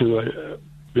 lead to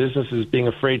businesses being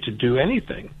afraid to do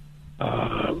anything.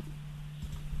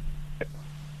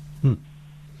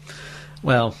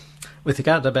 Well, we've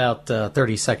got about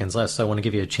 30 seconds left, so I want to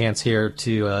give you a chance here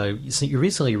to... you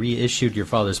recently reissued your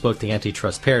father's book, The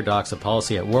Antitrust Paradox, A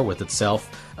Policy at War with Itself.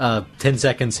 10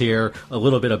 seconds here, a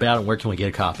little bit about it. Where can we get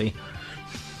a copy?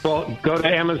 Well, go to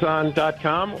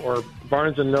Amazon.com or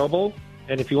Barnes & Noble.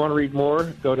 And if you want to read more,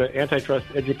 go to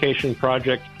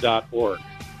AntitrustEducationProject.org.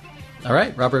 All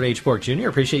right, Robert H. Bork Jr.,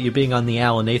 appreciate you being on the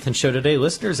Alan Nathan Show today.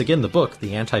 Listeners, again, the book,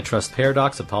 The Antitrust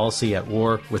Paradox, A Policy at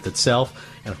War with Itself,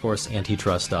 and, of course,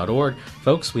 antitrust.org.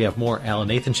 Folks, we have more Alan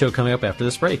Nathan Show coming up after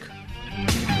this break.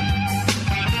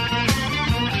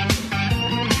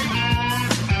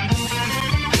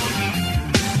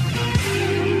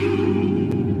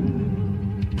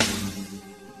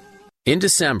 In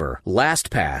December,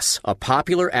 LastPass, a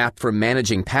popular app for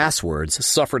managing passwords,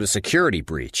 suffered a security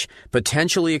breach,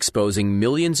 potentially exposing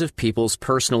millions of people's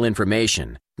personal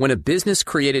information. When a business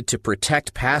created to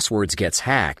protect passwords gets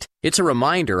hacked, it's a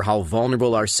reminder how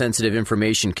vulnerable our sensitive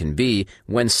information can be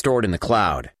when stored in the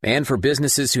cloud. And for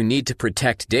businesses who need to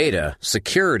protect data,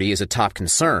 security is a top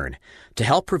concern. To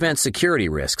help prevent security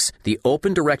risks, the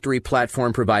open directory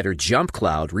platform provider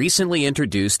JumpCloud recently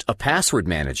introduced a password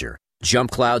manager.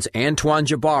 JumpCloud's Antoine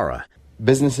Jabara.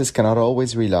 Businesses cannot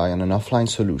always rely on an offline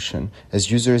solution, as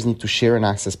users need to share and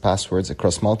access passwords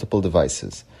across multiple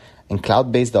devices, and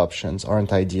cloud-based options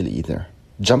aren't ideal either.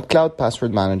 JumpCloud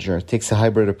Password Manager takes a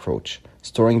hybrid approach,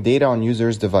 storing data on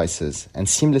users' devices and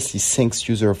seamlessly syncs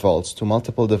user vaults to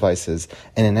multiple devices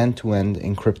in an end-to-end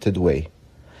encrypted way.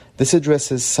 This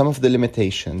addresses some of the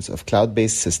limitations of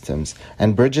cloud-based systems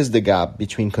and bridges the gap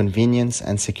between convenience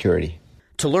and security.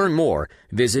 To learn more,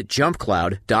 visit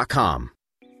jumpcloud.com.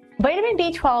 Vitamin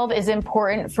B12 is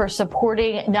important for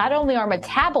supporting not only our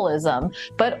metabolism,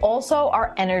 but also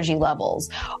our energy levels.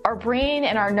 Our brain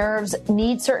and our nerves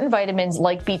need certain vitamins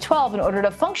like B12 in order to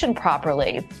function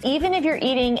properly. Even if you're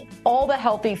eating all the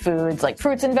healthy foods like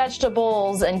fruits and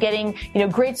vegetables and getting,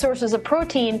 great sources of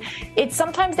protein, it's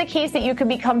sometimes the case that you can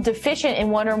become deficient in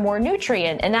one or more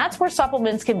nutrient, and that's where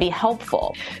supplements can be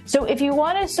helpful. So if you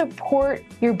want to support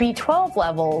your B12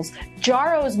 levels,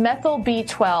 Jarrow's Methyl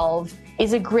B12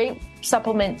 is a great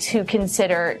supplement to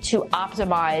consider to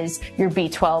optimize your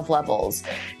B12 levels.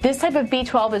 This type of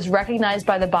B12 is recognized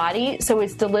by the body, so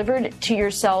it's delivered to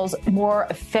your cells more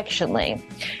efficiently.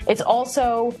 It's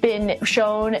also been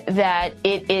shown that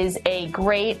it is a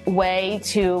great way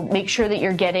to make sure that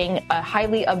you're getting a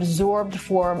highly absorbed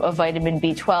form of vitamin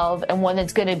B12 and one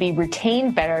that's going to be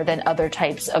retained better than other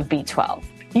types of B12.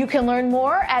 You can learn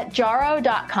more at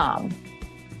jarrow.com.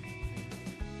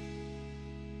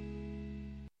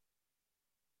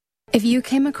 If you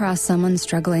came across someone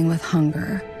struggling with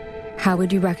hunger, how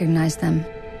would you recognize them?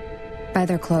 By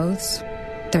their clothes,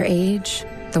 their age,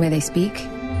 the way they speak?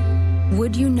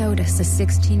 Would you notice a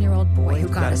 16-year-old boy who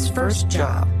got his first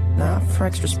job, not for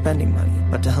extra spending money,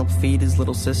 but to help feed his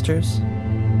little sisters?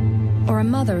 Or a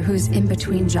mother who's in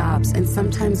between jobs and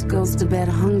sometimes goes to bed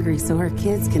hungry so her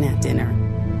kids can have dinner?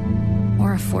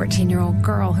 Or a 14-year-old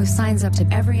girl who signs up to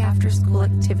every after-school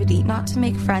activity, not to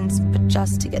make friends, but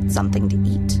just to get something to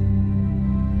eat?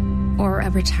 Or a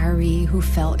retiree who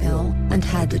fell ill and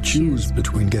had to choose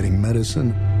between getting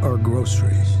medicine or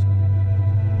groceries.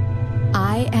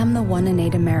 I am the 1 in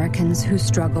 8 Americans who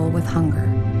struggle with hunger.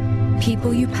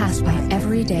 People you pass by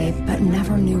every day but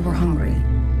never knew were hungry.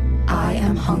 I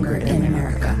am hungered in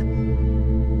America.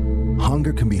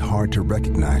 Hunger can be hard to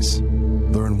recognize.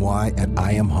 Learn why at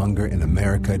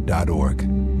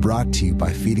IamHungerInAmerica.org. Brought to you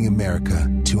by Feeding America,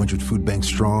 200 Food Banks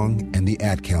Strong, and the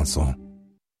Ad Council.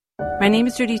 My name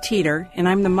is Judy Teeter, and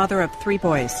I'm the mother of 3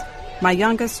 boys. My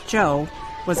youngest, Joe,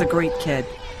 was a great kid.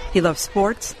 He loved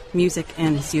sports, music,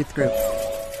 and his youth group.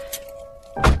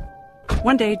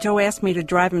 One day, Joe asked me to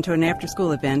drive him to an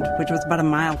after-school event, which was about a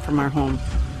mile from our home.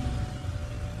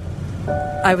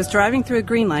 I was driving through a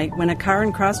green light when a car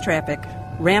in cross traffic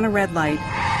ran a red light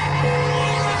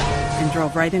and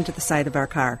drove right into the side of our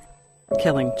car,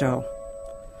 killing Joe.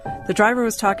 The driver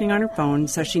was talking on her phone,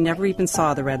 so she never even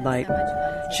saw the red light.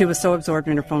 She was so absorbed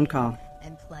in her phone call.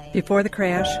 Before the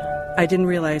crash, I didn't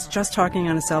realize just talking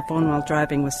on a cell phone while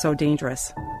driving was so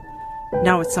dangerous.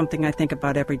 Now it's something I think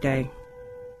about every day.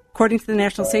 According to the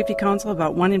National Safety Council,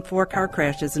 about 1 in 4 car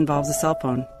crashes involves a cell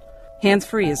phone.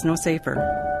 Hands-free is no safer.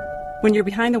 When you're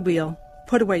behind the wheel,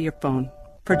 put away your phone.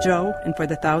 For Joe and for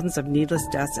the thousands of needless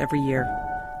deaths every year.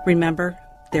 Remember,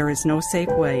 there is no safe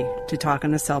way to talk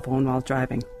on a cell phone while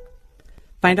driving.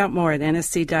 Find out more at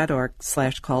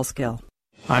nsc.org/callskill.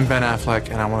 I'm Ben Affleck,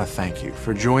 and I want to thank you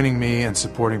for joining me and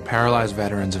supporting Paralyzed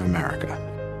Veterans of America.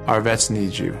 Our vets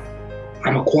need you.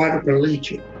 I'm a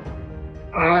quadriplegic.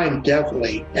 I'm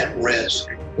definitely at risk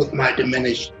with my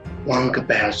diminished lung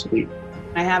capacity.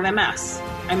 I have MS.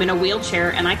 I'm in a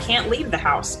wheelchair, and I can't leave the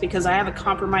house because I have a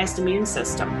compromised immune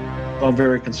system. I'm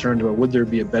very concerned about, would there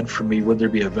be a bed for me? Would there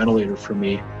be a ventilator for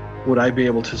me? Would I be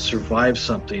able to survive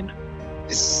something?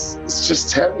 It's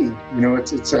just heavy.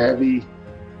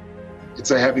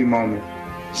 It's a heavy moment.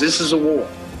 This is a war.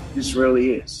 This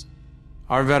really is.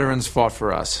 Our veterans fought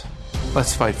for us.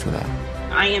 Let's fight for that.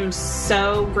 I am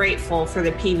so grateful for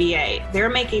the PVA. They're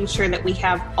making sure that we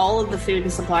have all of the food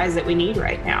and supplies that we need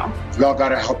right now. We all got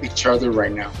to help each other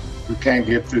right now. We can't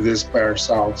get through this by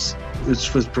ourselves.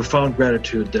 It's with profound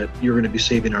gratitude that you're going to be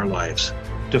saving our lives.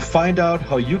 To find out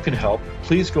how you can help,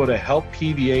 please go to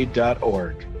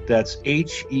helppva.org. That's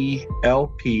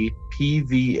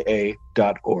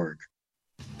HELPPVA.org.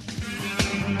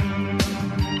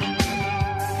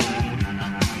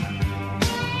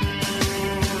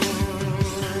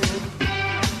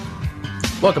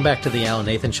 Welcome back to the Alan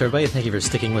Nathan Show, everybody. Thank you for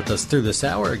sticking with us through this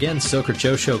hour. Again, Stoker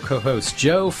Joe Show co-host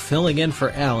Joe filling in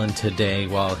for Alan today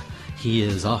while he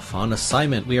is off on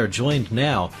assignment. We are joined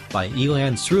now by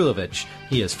Elan Srulovich.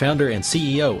 He is founder and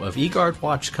CEO of eGuard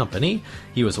Watch Company.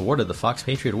 He was awarded the Fox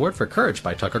Patriot Award for Courage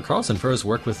by Tucker Carlson for his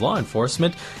work with law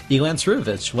enforcement. Elan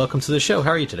Srulovich, welcome to the show. How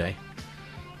are you today?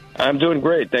 I'm doing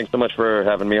great. Thanks so much for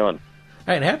having me on. All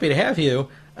right, happy to have you.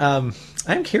 I'm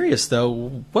curious,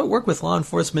 though, what work with law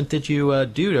enforcement did you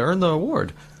do to earn the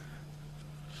award?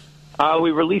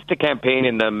 We released a campaign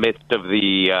in the midst of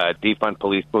the defund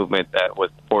police movement that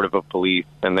was supportive of police,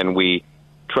 and then we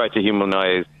tried to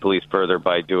humanize police further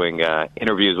by doing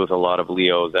interviews with a lot of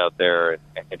Leos out there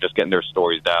and just getting their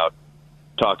stories out,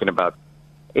 talking about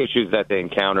issues that they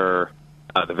encounter,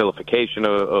 the vilification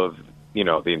of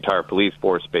the entire police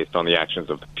force based on the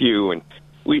actions of the few, and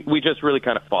we just really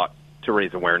kind of fought to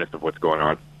raise awareness of what's going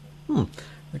on.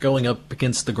 Going up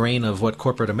against the grain of what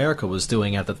corporate America was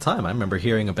doing at the time. I remember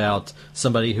hearing about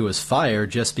somebody who was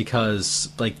fired just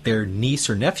because, their niece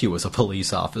or nephew was a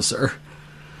police officer.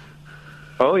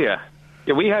 Oh yeah,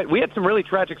 we had some really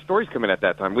tragic stories coming at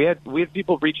that time. We had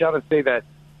people reach out and say that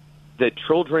the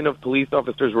children of police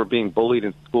officers were being bullied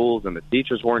in schools and the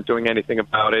teachers weren't doing anything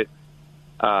about it.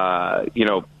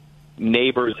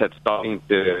 Neighbors had stopped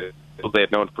to people they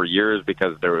had known for years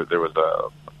because there was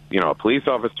a police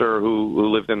officer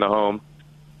who lived in the home.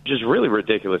 Just really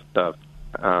ridiculous stuff.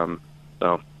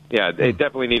 It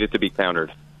definitely needed to be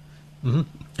countered. Mm-hmm.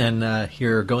 And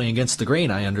you're going against the grain,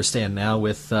 I understand now,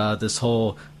 with this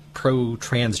whole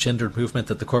pro-transgender movement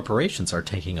that the corporations are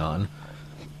taking on.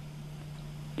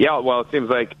 Yeah, well, it seems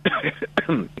like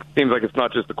it's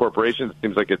not just the corporations. It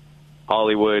seems like it's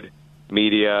Hollywood,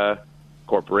 media,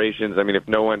 corporations. I mean, if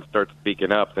no one starts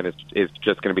speaking up, then it's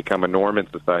just going to become a norm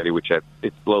in society, which it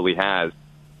slowly has.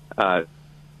 The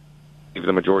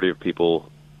majority of people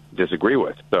disagree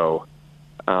with. So,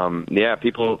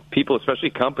 people,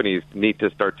 especially companies, need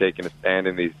to start taking a stand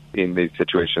in these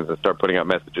situations and start putting out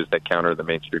messages that counter the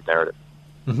mainstream narrative.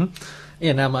 Mm-hmm.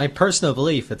 Yeah. Now, my personal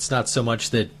belief, it's not so much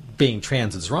that being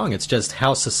trans is wrong. It's just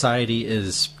how society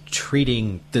is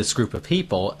treating this group of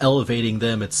people, elevating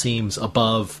them, it seems,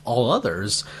 above all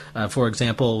others. For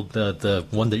example, the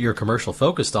one that your commercial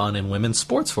focused on in women's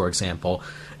sports, for example.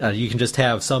 You can just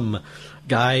have some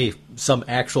guy, some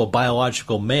actual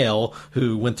biological male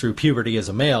who went through puberty as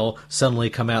a male, suddenly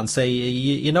come out and say,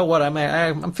 you know what,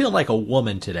 I'm feeling like a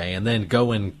woman today, and then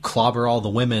go and clobber all the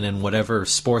women in whatever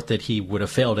sport that he would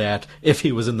have failed at if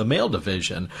he was in the male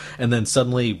division. And then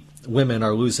suddenly women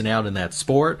are losing out in that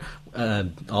sport,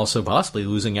 also possibly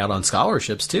losing out on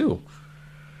scholarships too.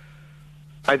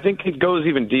 I think it goes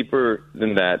even deeper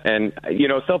than that. And,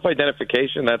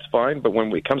 self-identification, that's fine. But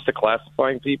when it comes to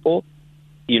classifying people,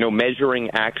 measuring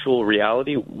actual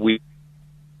reality, we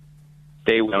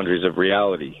stay boundaries of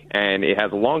reality. And it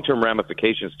has long-term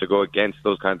ramifications to go against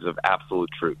those kinds of absolute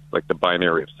truths, like the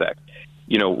binary of sex.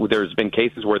 There's been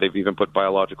cases where they've even put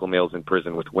biological males in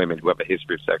prison with women who have a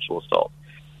history of sexual assault.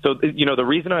 So, the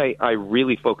reason I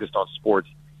really focused on sports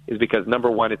is because, number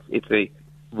one, it's a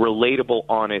relatable,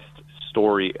 honest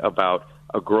story about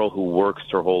a girl who works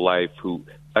her whole life, who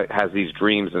has these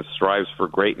dreams and strives for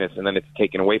greatness, and then it's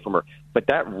taken away from her. But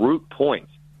that root point,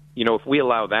 if we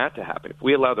allow that to happen, if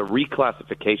we allow the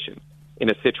reclassification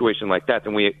in a situation like that,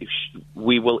 then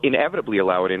we will inevitably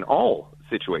allow it in all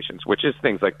situations, which is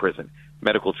things like prison,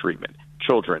 medical treatment,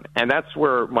 children. And that's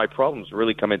where my problems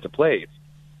really come into play. It's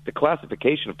the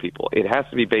classification of people. It has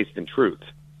to be based in truth.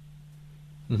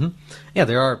 Mm-hmm. Yeah,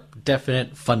 there are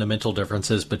definite fundamental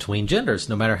differences between genders.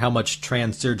 No matter how much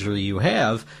trans surgery you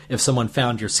have, if someone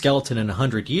found your skeleton in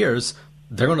 100 years,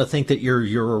 they're going to think that you're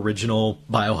your original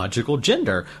biological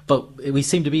gender. But we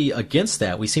seem to be against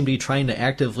that. We seem to be trying to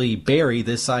actively bury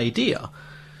this idea.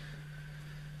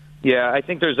 Yeah, I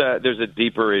think there's a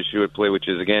deeper issue at play, which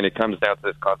is, again, it comes down to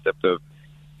this concept of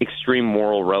extreme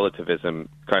moral relativism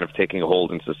kind of taking a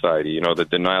hold in society, the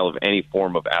denial of any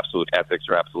form of absolute ethics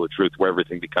or absolute truth, where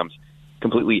everything becomes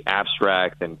completely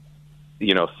abstract and,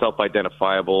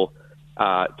 self-identifiable.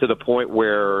 to the point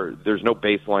where there's no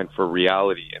baseline for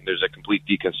reality, and there's a complete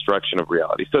deconstruction of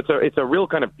reality. So it's a real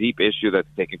kind of deep issue that's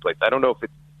taking place. I don't know if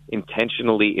it's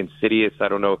intentionally insidious. I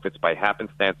don't know if it's by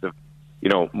happenstance of,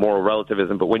 moral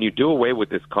relativism. But when you do away with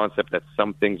this concept that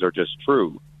some things are just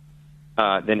true,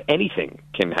 then anything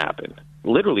can happen,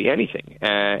 literally anything.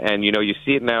 And you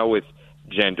see it now with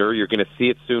gender. You're going to see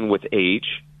it soon with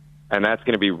age, and that's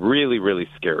going to be really, really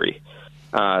scary.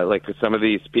 Like some of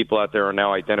these people out there are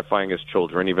now identifying as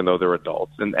children, even though they're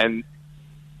adults. And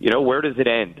where does it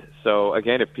end? So,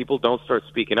 again, if people don't start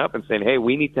speaking up and saying, hey,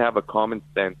 we need to have a common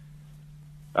sense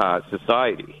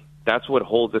society, that's what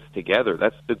holds us together.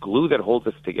 That's the glue that holds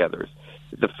us together.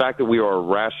 The fact that we are a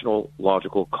rational,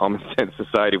 logical, common sense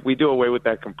society. If we do away with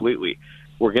that completely,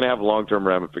 we're going to have long-term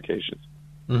ramifications.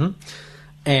 Mm-hmm.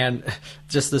 And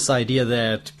just this idea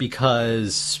that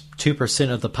because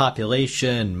 2% of the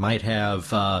population might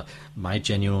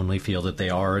genuinely feel that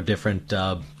they are a different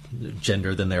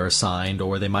gender than they're assigned,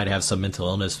 or they might have some mental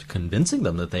illness convincing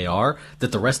them that they are,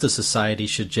 that the rest of society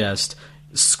should just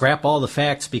scrap all the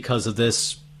facts because of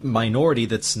this minority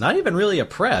that's not even really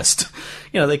oppressed.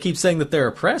 They keep saying that they're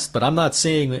oppressed, but I'm not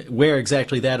seeing where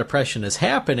exactly that oppression is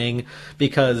happening,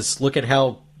 because look at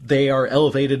how they are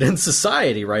elevated in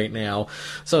society right now.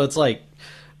 So it's like,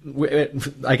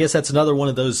 I guess that's another one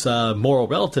of those moral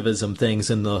relativism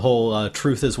things, and the whole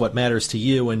truth is what matters to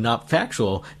you and not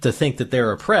factual, to think that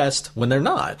they're oppressed when they're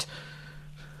not.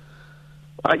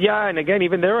 Yeah, and again,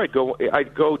 even there,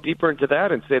 I'd go deeper into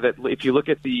that and say that if you look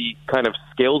at the kind of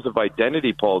scales of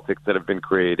identity politics that have been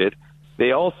created,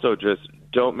 they also just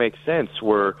don't make sense.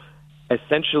 We're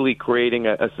essentially creating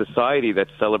a society that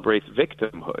celebrates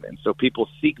victimhood, and so people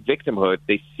seek victimhood.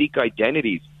 They seek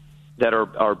identities that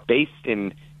are based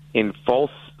in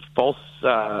false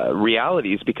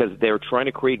realities, because they're trying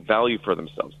to create value for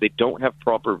themselves. They don't have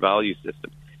proper value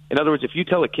systems. In other words, if you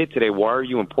tell a kid today, why are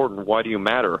you important, why do you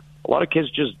matter, a lot of kids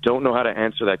just don't know how to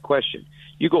answer that question.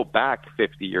 You go back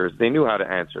 50 years, they knew how to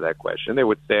answer that question. They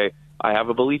would say, I have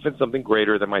a belief in something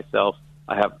greater than myself.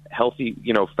 I have healthy,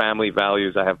 family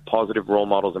values. I have positive role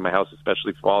models in my house,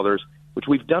 especially fathers, which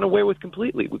we've done away with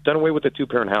completely. We've done away with the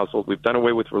two-parent household. We've done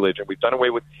away with religion. We've done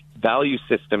away with value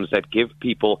systems that give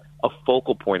people a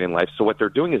focal point in life. So what they're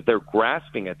doing is they're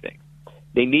grasping at things.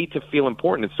 They need to feel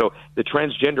important. And so the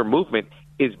transgender movement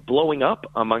is blowing up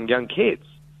among young kids,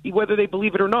 whether they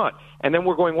believe it or not. And then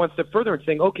we're going one step further and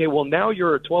saying, okay, well, now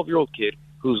you're a 12-year-old kid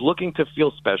who's looking to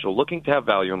feel special, looking to have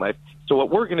value in life. So what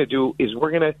we're going to do is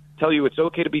we're going to tell you it's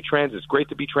okay to be trans, it's great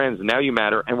to be trans, and now you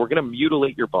matter, and we're going to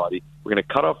mutilate your body. We're going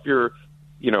to cut off your,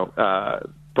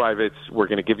 privates. We're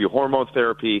going to give you hormone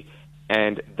therapy,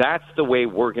 and that's the way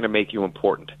we're going to make you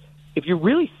important. If you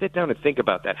really sit down and think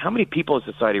about that, how many people in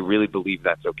society really believe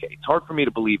that's okay? It's hard for me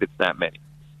to believe it's that many.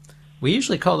 We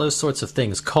usually call those sorts of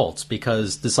things cults,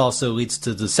 because this also leads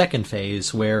to the second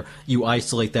phase where you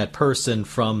isolate that person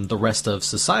from the rest of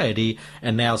society,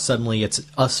 and now suddenly it's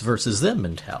us versus them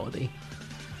mentality.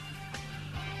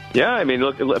 Yeah, I mean,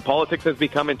 look, politics has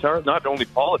become not only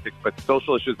politics, but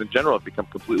social issues in general have become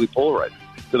completely polarized,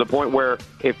 to the point where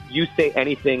if you say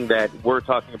anything that we're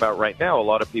talking about right now, a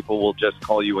lot of people will just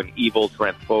call you an evil,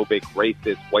 transphobic,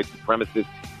 racist, white supremacist,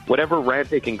 whatever rant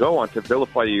they can go on to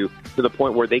vilify you, to the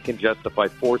point where they can justify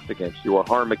force against you or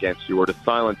harm against you or to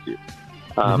silence you.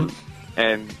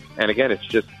 And again, it's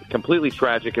just completely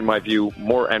tragic in my view.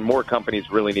 More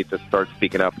companies really need to start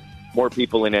speaking up. More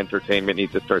people in entertainment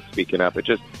need to start speaking up.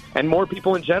 And more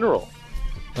people in general.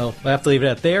 Well, we'll have to leave it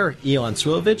at there. Elon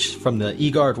Swilovich from the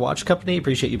eGuard Watch Company.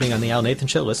 Appreciate you being on the Al Nathan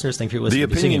Show. Listeners, thank you for listening.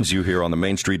 The opinions you hear on the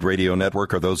Main Street Radio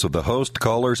Network are those of the host,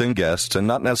 callers, and guests, and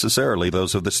not necessarily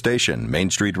those of the station, Main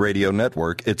Street Radio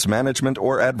Network, its management,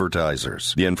 or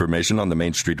advertisers. The information on the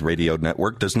Main Street Radio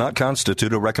Network does not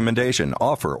constitute a recommendation,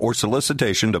 offer, or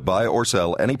solicitation to buy or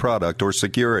sell any product or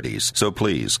securities. So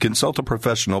please, consult a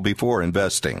professional before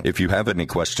investing. If you have any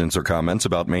questions or comments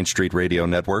about Main Street Radio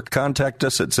Network, contact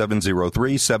us at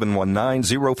 703-719-0433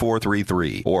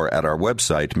 or at our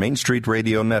website,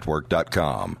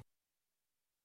 mainstreetradionetwork.com.